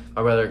Clay.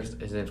 My brother,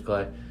 his name's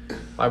Clay.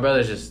 My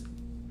brother's just,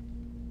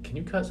 can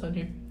you cuss on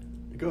here?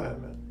 Go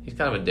ahead, man. He's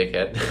kind of a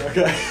dickhead.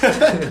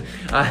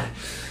 Okay.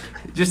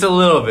 Just a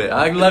little bit.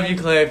 I love you,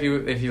 Clay, if you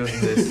listen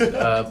to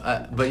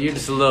this. But you're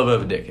just a little bit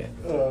of a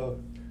dickhead.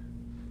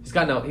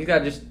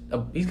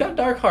 He's got a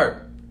dark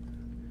heart.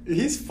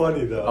 He's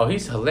funny though. Oh,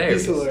 he's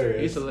hilarious.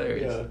 He's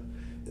hilarious.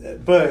 Yeah.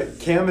 But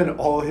Cam and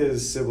all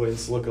his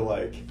siblings look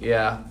alike.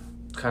 Yeah.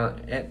 Kind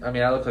of. I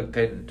mean, I look like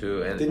Peyton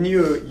too. And didn't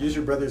you use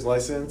your brother's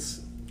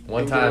license?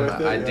 One time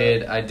I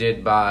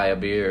did buy a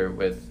beer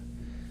with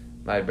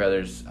my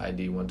brother's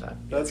ID one time.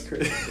 That's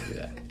crazy.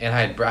 Yeah. And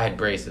I had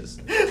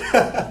braces.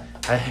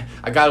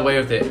 I got away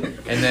with it,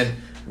 and then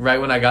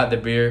right when I got the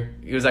beer,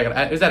 it was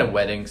at a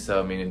wedding, so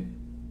I mean,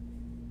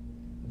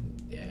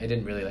 I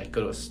didn't really like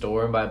go to a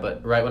store and buy it,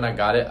 but right when I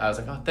got it, I was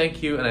like, oh,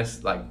 thank you, and I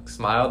like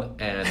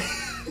smiled, and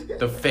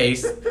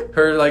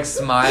her like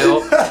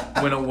smile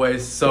went away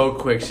so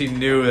quick. She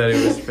knew that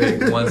it was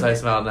fake once I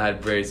smiled and I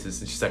had braces,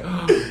 and she's like,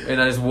 oh,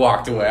 and I just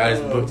walked away. I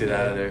just booked it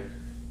out of there.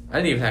 I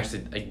didn't even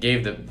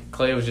actually.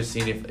 Clay was just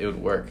seeing if it would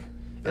work,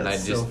 and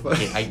that's so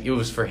funny. It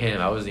was for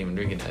him. I wasn't even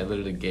drinking it. I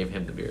literally gave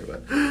him the beer,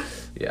 but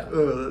yeah.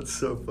 Oh, that's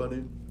so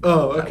funny.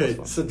 Oh, okay.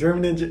 So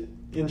German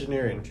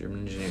engineering.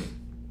 German engineering.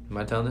 Am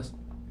I telling this?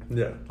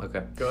 Yeah.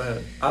 Okay. Go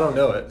ahead. I don't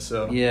know it,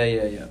 so.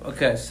 Yeah.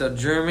 Okay, so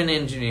German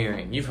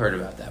engineering. You've heard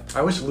about that.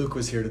 I wish Luke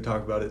was here to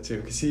talk about it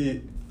too, because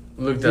you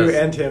does.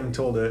 and him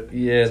told it.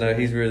 Yeah, no,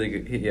 he's really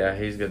good.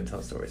 He's good at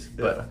telling stories.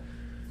 Yeah. But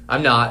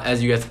I'm not,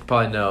 as you guys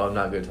probably know, I'm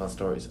not good at telling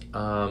stories.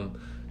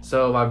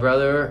 So my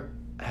brother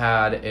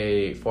had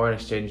a foreign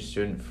exchange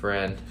student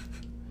friend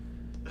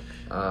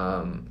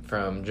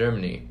from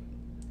Germany,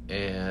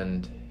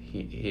 and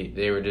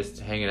they were just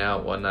hanging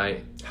out one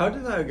night. How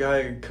did that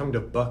guy come to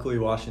Buckley,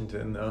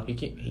 Washington, though? I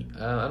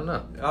don't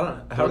know.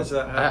 How does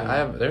that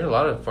happen? There's a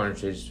lot of foreign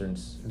exchange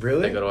students.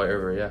 Really? That go to White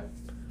River, yeah.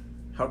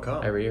 How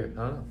come? Every year.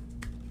 I don't know.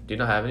 Do you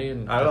not have any?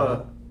 I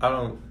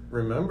don't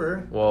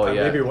remember. Well,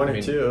 yeah. Maybe one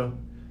or two.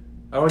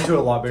 I went to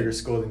a lot bigger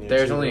school than you.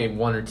 There's only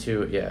one or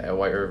two, at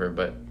White River,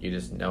 but you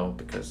just know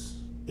because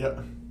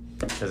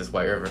it's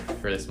White River,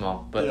 really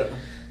small. But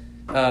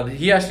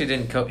he actually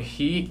didn't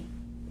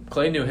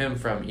Clay knew him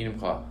from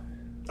Enumclaw.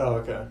 Oh,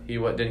 okay. He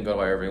didn't go to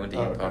White River, he went to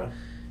Enumclaw.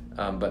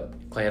 Okay. But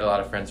Clay had a lot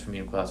of friends from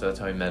Enumclaw, so that's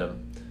how he met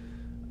him.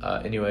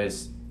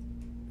 Anyways,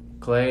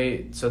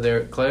 Clay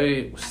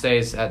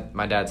stays at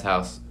my dad's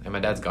house, and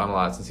my dad's gone a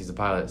lot since he's a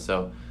pilot,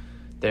 so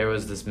there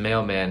was this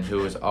mailman who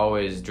was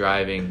always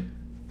driving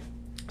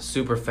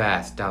super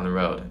fast down the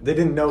road. They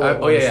didn't know what it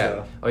was,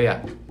 though. Oh,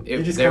 yeah.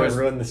 You just kind of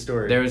ruined the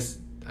story.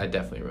 I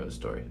definitely wrote a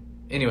story.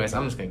 Anyways,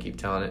 I'm just going to keep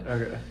telling it.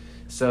 Okay.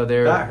 So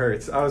that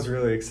hurts. I was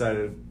really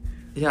excited.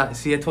 Yeah,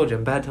 see, I told you,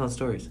 I'm bad telling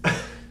stories.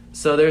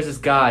 So there's this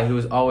guy who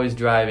was always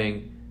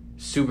driving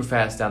super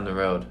fast down the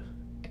road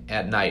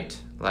at night,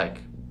 like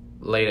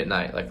late at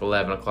night, like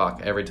 11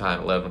 o'clock, every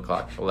time, 11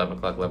 o'clock,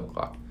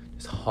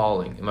 just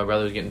hauling. And my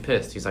brother was getting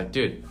pissed. He's like,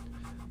 dude,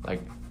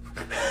 like,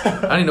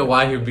 I don't even know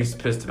why he would be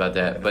pissed about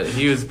that, but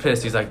he was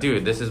pissed. He's like,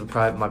 dude, this is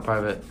my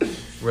private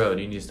road.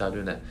 You need to stop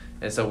doing that.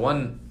 And so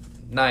one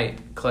night,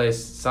 Clay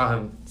saw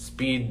him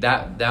speed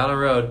down a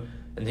road,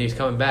 and he's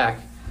coming back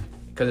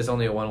because it's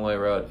only a one-way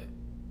road,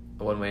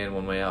 a one-way in,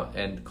 one-way out.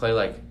 And Clay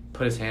like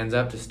put his hands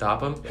up to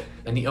stop him,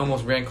 and he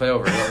almost ran Clay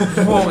over.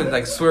 And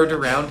like swerved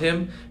around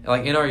him,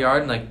 like in our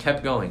yard, and like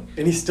kept going.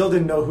 And he still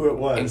didn't know who it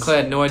was. And Clay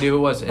had no idea who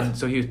it was, and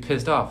so he was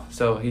pissed off.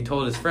 So he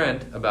told his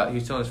friend he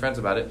was telling his friends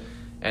about it,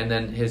 and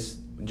then his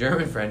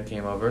German friend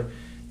came over,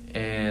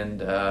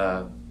 and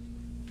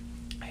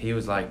he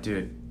was like,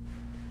 "Dude,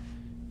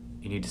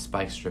 you need to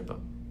spike strip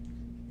him."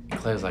 And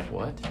Clay was like,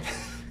 "What?"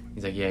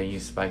 He's like, "Yeah, you need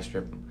to spike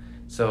strip him."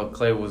 So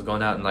Clay was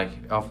going out and like,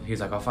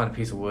 he's like, "I'll find a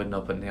piece of wood and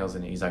I'll put nails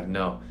in it." He's like,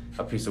 "No,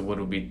 a piece of wood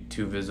would be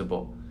too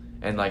visible."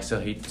 And like, so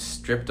he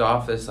stripped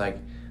off this like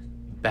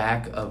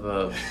back of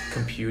a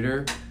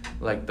computer,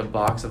 like the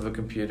box of a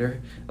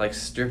computer, like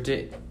stripped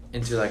it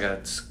into like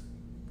a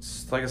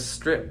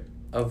strip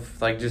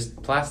of like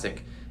just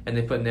plastic, and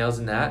they put nails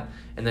in that.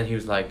 And then he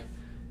was like,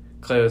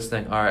 Clay was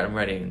saying, "All right, I'm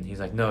ready." And he's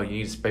like, "No, you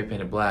need to spray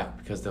paint it black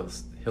because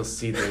he'll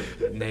see the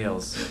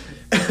nails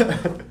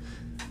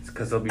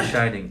because they'll be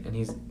shining." And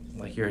he's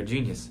like, "You're a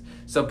genius."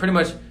 So pretty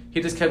much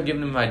he just kept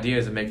giving him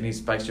ideas of making these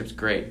spike strips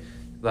great.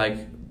 Like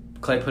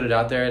Clay put it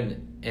out there,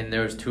 and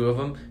there was two of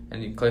them,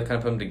 and Clay kind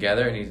of put them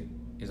together, and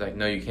he's like,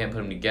 "No, you can't put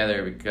them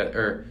together because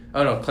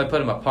Clay put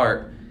them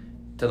apart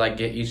to like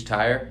get each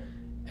tire."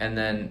 And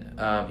then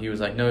he was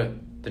like, "No,"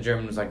 the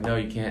German was like, "No,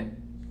 you can't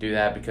do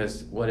that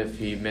because what if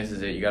he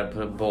misses it? You got to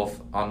put them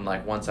both on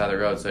like one side of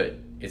the road so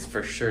it's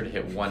for sure to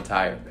hit one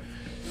tire."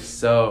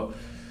 So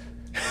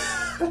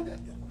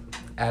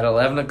at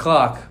 11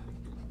 o'clock,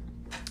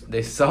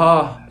 they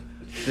saw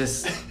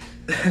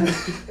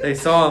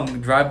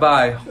him drive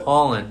by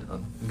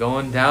hauling,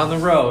 going down the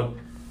road,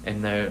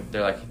 and they're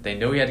like, they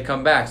knew he had to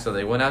come back, so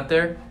they went out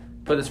there,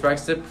 put the spike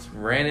strips,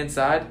 ran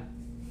inside,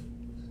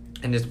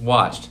 and just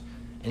watched.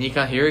 And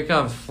here he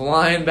comes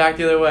flying back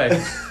the other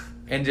way,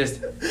 and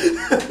just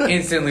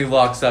instantly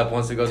locks up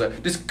once it goes up.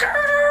 Just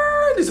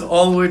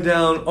all the way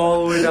down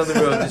the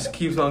road. Just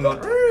keeps on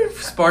going.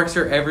 Sparks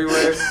are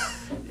everywhere,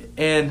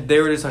 and they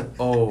were just like,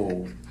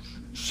 "Oh."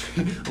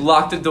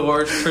 Locked the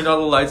doors, turned all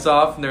the lights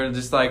off, and they're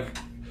just like,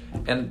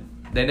 and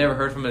they never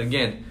heard from it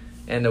again.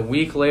 And a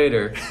week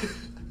later,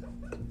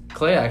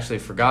 Clay actually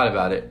forgot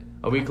about it.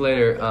 A week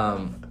later,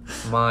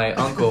 my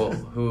uncle,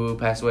 who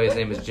passed away, his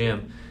name is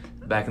Jim,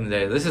 back in the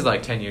day, this is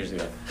like 10 years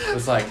ago,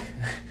 was like,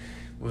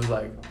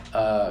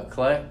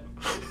 Clay,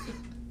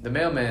 the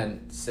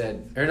mailman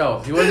said, or no,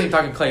 he wasn't even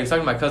talking to Clay, he was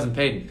talking to my cousin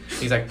Peyton.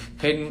 He's like,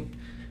 "Peyton,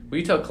 will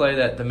you tell Clay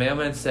that the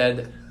mailman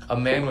said a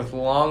man with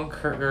long,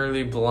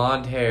 curly,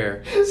 blonde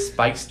hair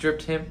spike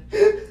stripped him,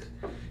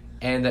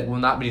 and that will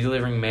not be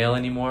delivering mail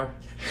anymore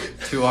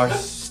to our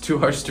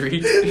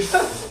street."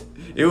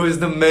 It was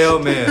the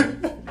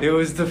mailman. It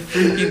was the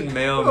freaking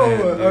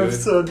mailman. Oh,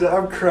 dude.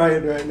 I'm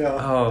crying right now.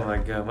 Oh my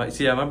god. My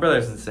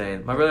brother's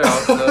insane. My brother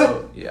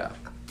also, yeah,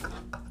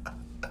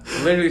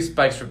 literally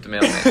spike stripped the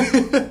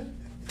mailman,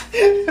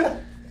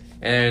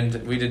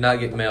 and we did not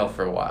get mail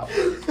for a while.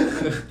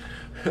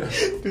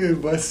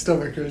 Dude, my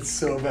stomach hurts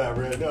so bad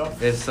right now.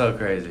 It's so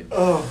crazy.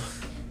 Oh.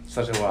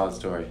 Such a wild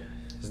story.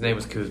 His name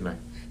was Kuzmer.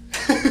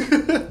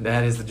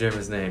 That is the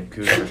German's name,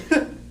 Kuzmer.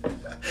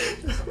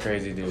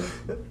 Crazy dude.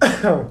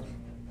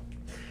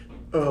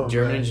 Oh,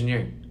 German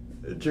engineering.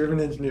 German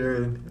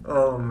engineering.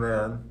 Oh,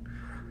 man.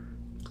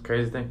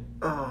 Crazy thing.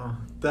 Oh,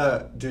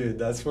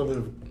 that's one of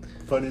the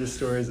funniest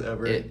stories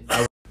ever.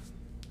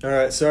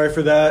 Alright, sorry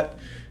for that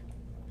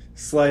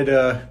slight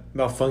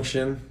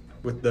malfunction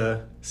with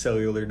the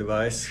cellular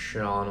device.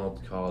 Sean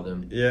called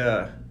him.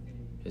 Yeah.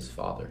 His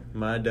father.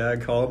 My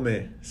dad called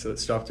me, so it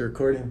stopped the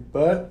recording.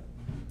 But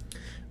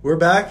we're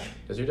back.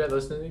 Does your dad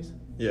listen to these?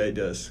 Yeah, he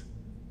does.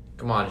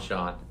 Come on,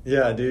 Sean.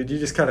 Yeah, dude, you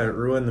just kind of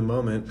ruined the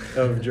moment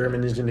of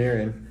German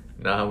engineering.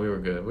 No, we were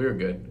good.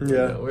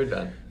 Yeah. We're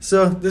done.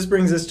 So this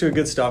brings us to a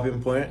good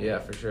stopping point. Yeah,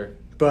 for sure.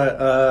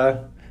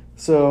 But,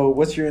 so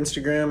what's your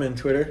Instagram and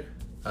Twitter?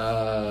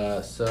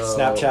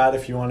 Snapchat,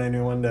 if you want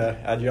anyone to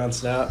add you on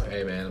Snap.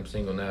 Hey, man, I'm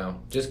single now.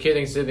 Just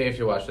kidding, Sydney, if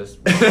you watch this.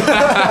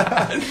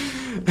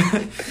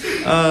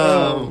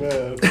 Oh,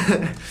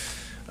 man.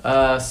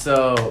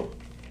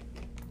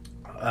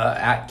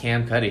 At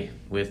Cam Cuddy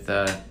with,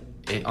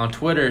 on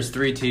Twitter it's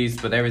 3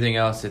 T's, but everything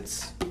else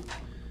it's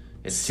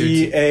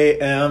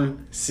CAMCUTTY.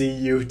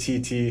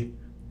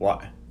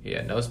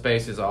 Yeah, no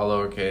spaces, all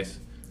lowercase.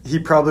 He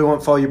probably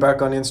won't follow you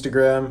back on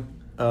Instagram.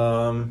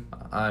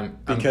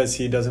 Because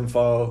he doesn't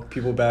follow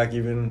people back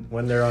even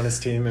when they're on his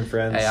team and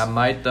friends. Hey, I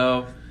might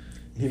though.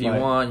 If you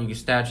want, you can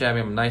Snapchat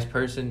me. I'm a nice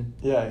person.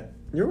 Yeah,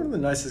 you're one of the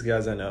nicest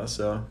guys I know.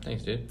 So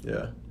thanks, dude.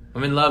 Yeah,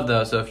 I'm in love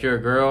though. So if you're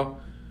a girl,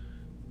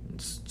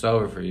 it's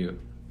over for you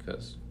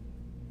because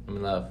I'm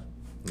in love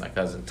with my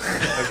cousin.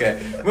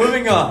 Okay,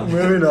 moving on.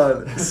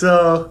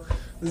 So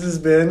this has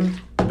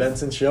been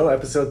Benson Show,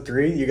 episode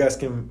 3. You guys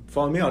can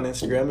follow me on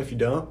Instagram if you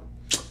don't.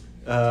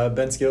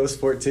 Ben Skills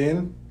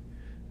 14.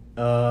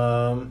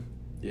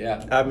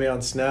 Yeah. Add me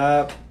on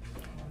Snap.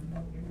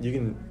 You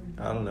can,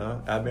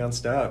 add me on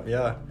Snap.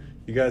 Yeah.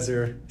 You guys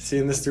are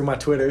seeing this through my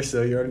Twitter,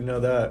 so you already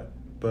know that.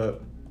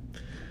 But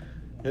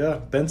Yeah,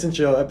 Benson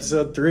Show,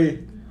 episode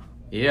 3.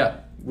 Yeah.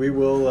 We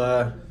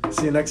will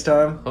see you next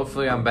time.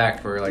 Hopefully I'm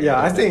back for like. Yeah,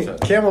 I think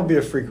episode. Cam will be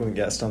a frequent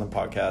guest on the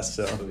podcast.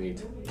 So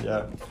Sweet.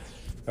 yeah.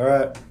 All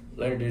right,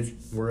 Later,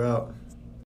 dudes. we're out.